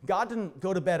words, God didn't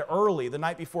go to bed early the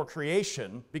night before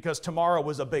creation because tomorrow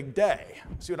was a big day.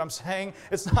 See what I'm saying?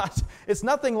 It's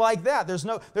nothing like that.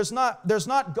 There's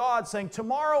not God saying,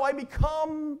 tomorrow I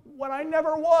become what I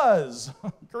never was,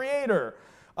 creator.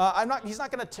 He's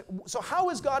not going to. So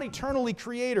how is God eternally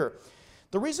creator?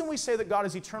 The reason we say that God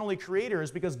is eternally creator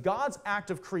is because God's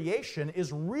act of creation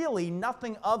is really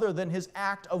nothing other than his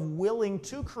act of willing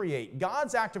to create.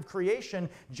 God's act of creation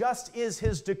just is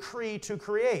his decree to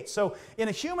create. So in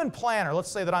a human planner, let's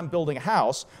say that I'm building a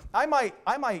house, I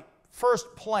might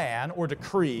first plan or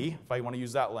decree, if I want to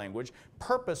use that language,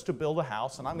 purpose to build a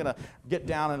house, and I'm going to get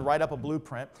down and write up a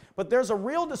blueprint. But there's a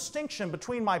real distinction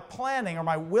between my planning or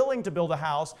my willing to build a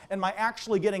house and my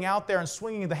actually getting out there and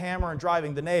swinging the hammer and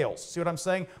driving the nails. See what I'm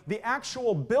saying? The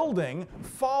actual building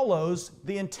follows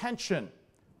the intention.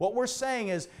 What we're saying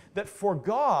is that for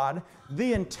God,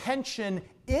 the intention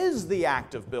is the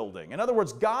act of building. In other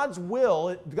words, God's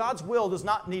will does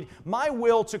not need, my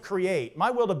will to create, my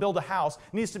will to build a house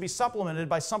needs to be supplemented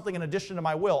by something in addition to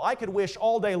my will. I could wish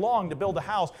all day long to build a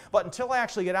house, but until I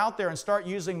actually get out there and start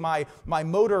using my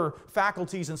motor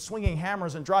faculties and swinging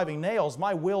hammers and driving nails,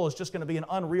 my will is just going to be an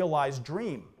unrealized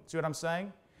dream. See what I'm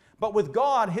saying? But with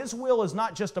God, his will is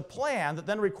not just a plan that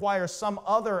then requires some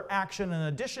other action in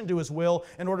addition to his will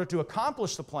in order to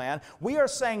accomplish the plan. We are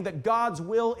saying that God's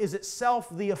will is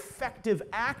itself the effective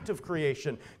act of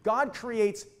creation. God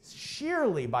creates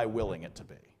sheerly by willing it to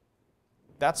be.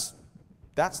 That's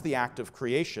the act of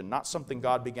creation, not something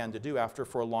God began to do after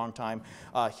for a long time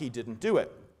he didn't do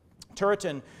it.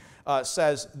 Turretin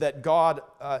says that God,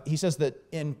 he says that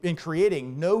in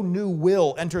creating, no new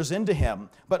will enters into him,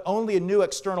 but only a new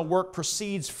external work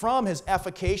proceeds from his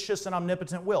efficacious and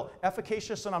omnipotent will.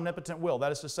 Efficacious and omnipotent will.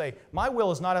 That is to say, my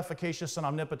will is not efficacious and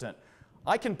omnipotent.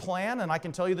 I can plan, and I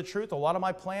can tell you the truth, a lot of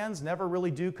my plans never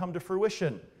really do come to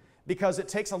fruition because it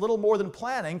takes a little more than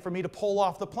planning for me to pull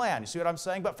off the plan. You see what I'm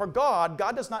saying? But for God,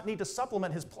 God does not need to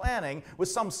supplement his planning with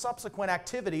some subsequent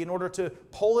activity in order to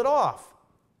pull it off.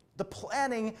 The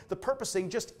planning, the purposing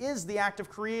just is the act of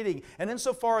creating. And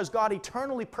insofar as God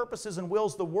eternally purposes and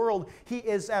wills the world, he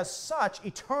is as such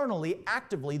eternally,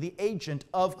 actively the agent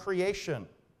of creation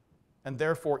and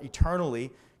therefore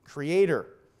eternally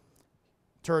creator.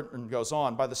 Turton goes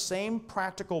on, by the same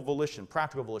practical volition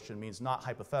means not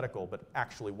hypothetical, but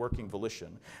actually working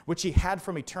volition, which he had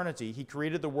from eternity, he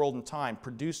created the world in time,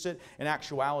 produced it in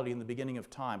actuality in the beginning of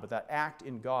time. But that act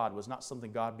in God was not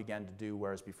something God began to do,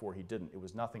 whereas before he didn't. It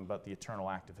was nothing but the eternal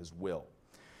act of his will.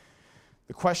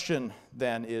 The question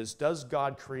then is, does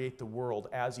God create the world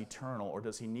as eternal, or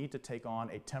does he need to take on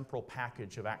a temporal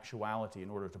package of actuality in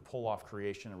order to pull off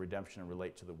creation and redemption and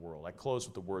relate to the world? I close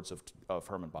with the words of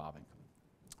Herman Bavinck.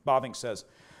 Bavinck says,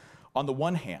 on the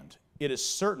one hand, it is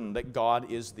certain that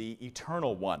God is the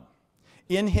eternal one.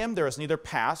 In him there is neither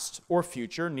past or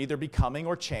future, neither becoming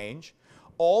or change.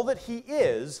 All that he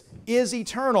is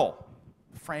eternal.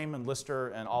 Frame and Lister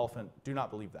and Oliphant do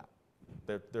not believe that.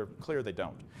 They're clear they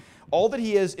don't. All that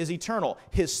he is eternal.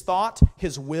 His thought,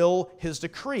 his will, his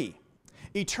decree.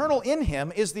 Eternal in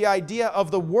him is the idea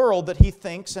of the world that he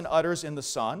thinks and utters in the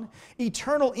Son.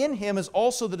 Eternal in him is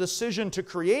also the decision to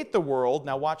create the world.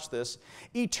 Now watch this.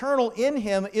 Eternal in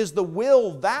him is the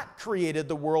will that created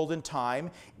the world in time.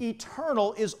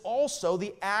 Eternal is also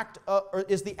the act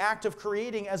of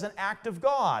creating as an act of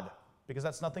God, because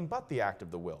that's nothing but the act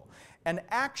of the will. An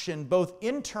action both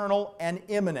internal and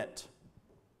immanent.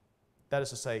 That is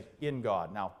to say, in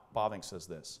God. Now, Bavinck says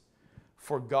this,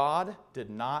 for God did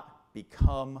not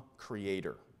become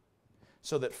creator,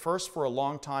 so that first for a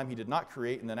long time he did not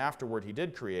create, and then afterward he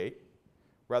did create.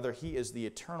 Rather, he is the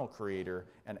eternal creator,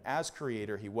 and as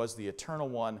creator he was the eternal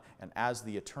one, and as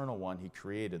the eternal one he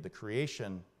created. The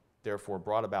creation, therefore,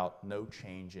 brought about no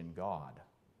change in God.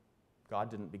 God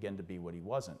didn't begin to be what he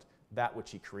wasn't. That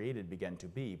which he created began to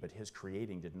be, but his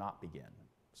creating did not begin.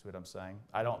 See what I'm saying?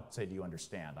 I don't say, do you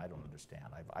understand? I don't understand.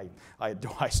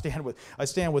 I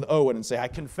stand with Owen and say, I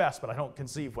confess, but I don't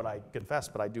conceive what I confess,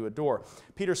 but I do adore.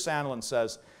 Peter Sandlin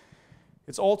says,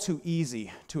 it's all too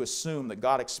easy to assume that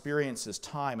God experiences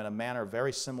time in a manner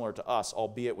very similar to us,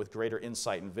 albeit with greater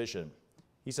insight and vision.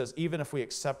 He says, even if we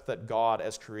accept that God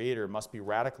as creator must be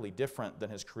radically different than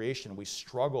his creation, we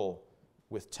struggle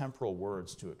with temporal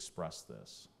words to express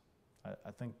this.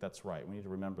 I think that's right. We need to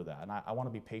remember that. And I want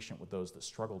to be patient with those that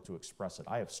struggle to express it.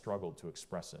 I have struggled to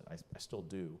express it. I still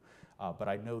do. But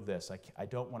I know this. I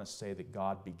don't want to say that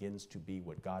God begins to be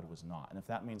what God was not. And if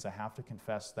that means I have to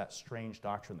confess that strange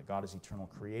doctrine that God is eternal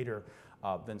creator,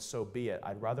 then so be it.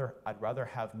 I'd rather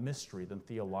have mystery than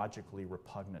theologically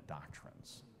repugnant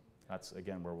doctrines. That's,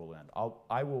 again, where we'll end.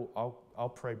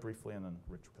 I'll pray briefly, and then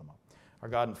Rich will come up. Our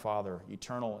God and Father,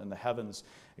 eternal in the heavens,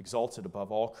 exalted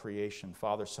above all creation,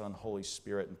 Father, Son, and Holy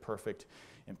Spirit, in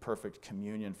perfect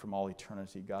communion from all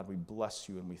eternity. God, we bless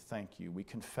you and we thank you. We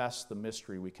confess the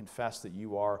mystery. We confess that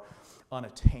you are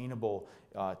unattainable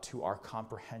to our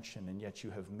comprehension, and yet you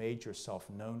have made yourself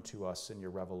known to us in your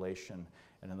revelation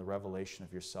and in the revelation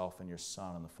of yourself and your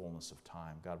Son in the fullness of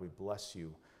time. God, we bless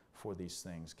you for these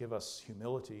things. Give us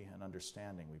humility and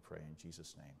understanding, we pray in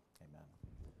Jesus' name. Amen.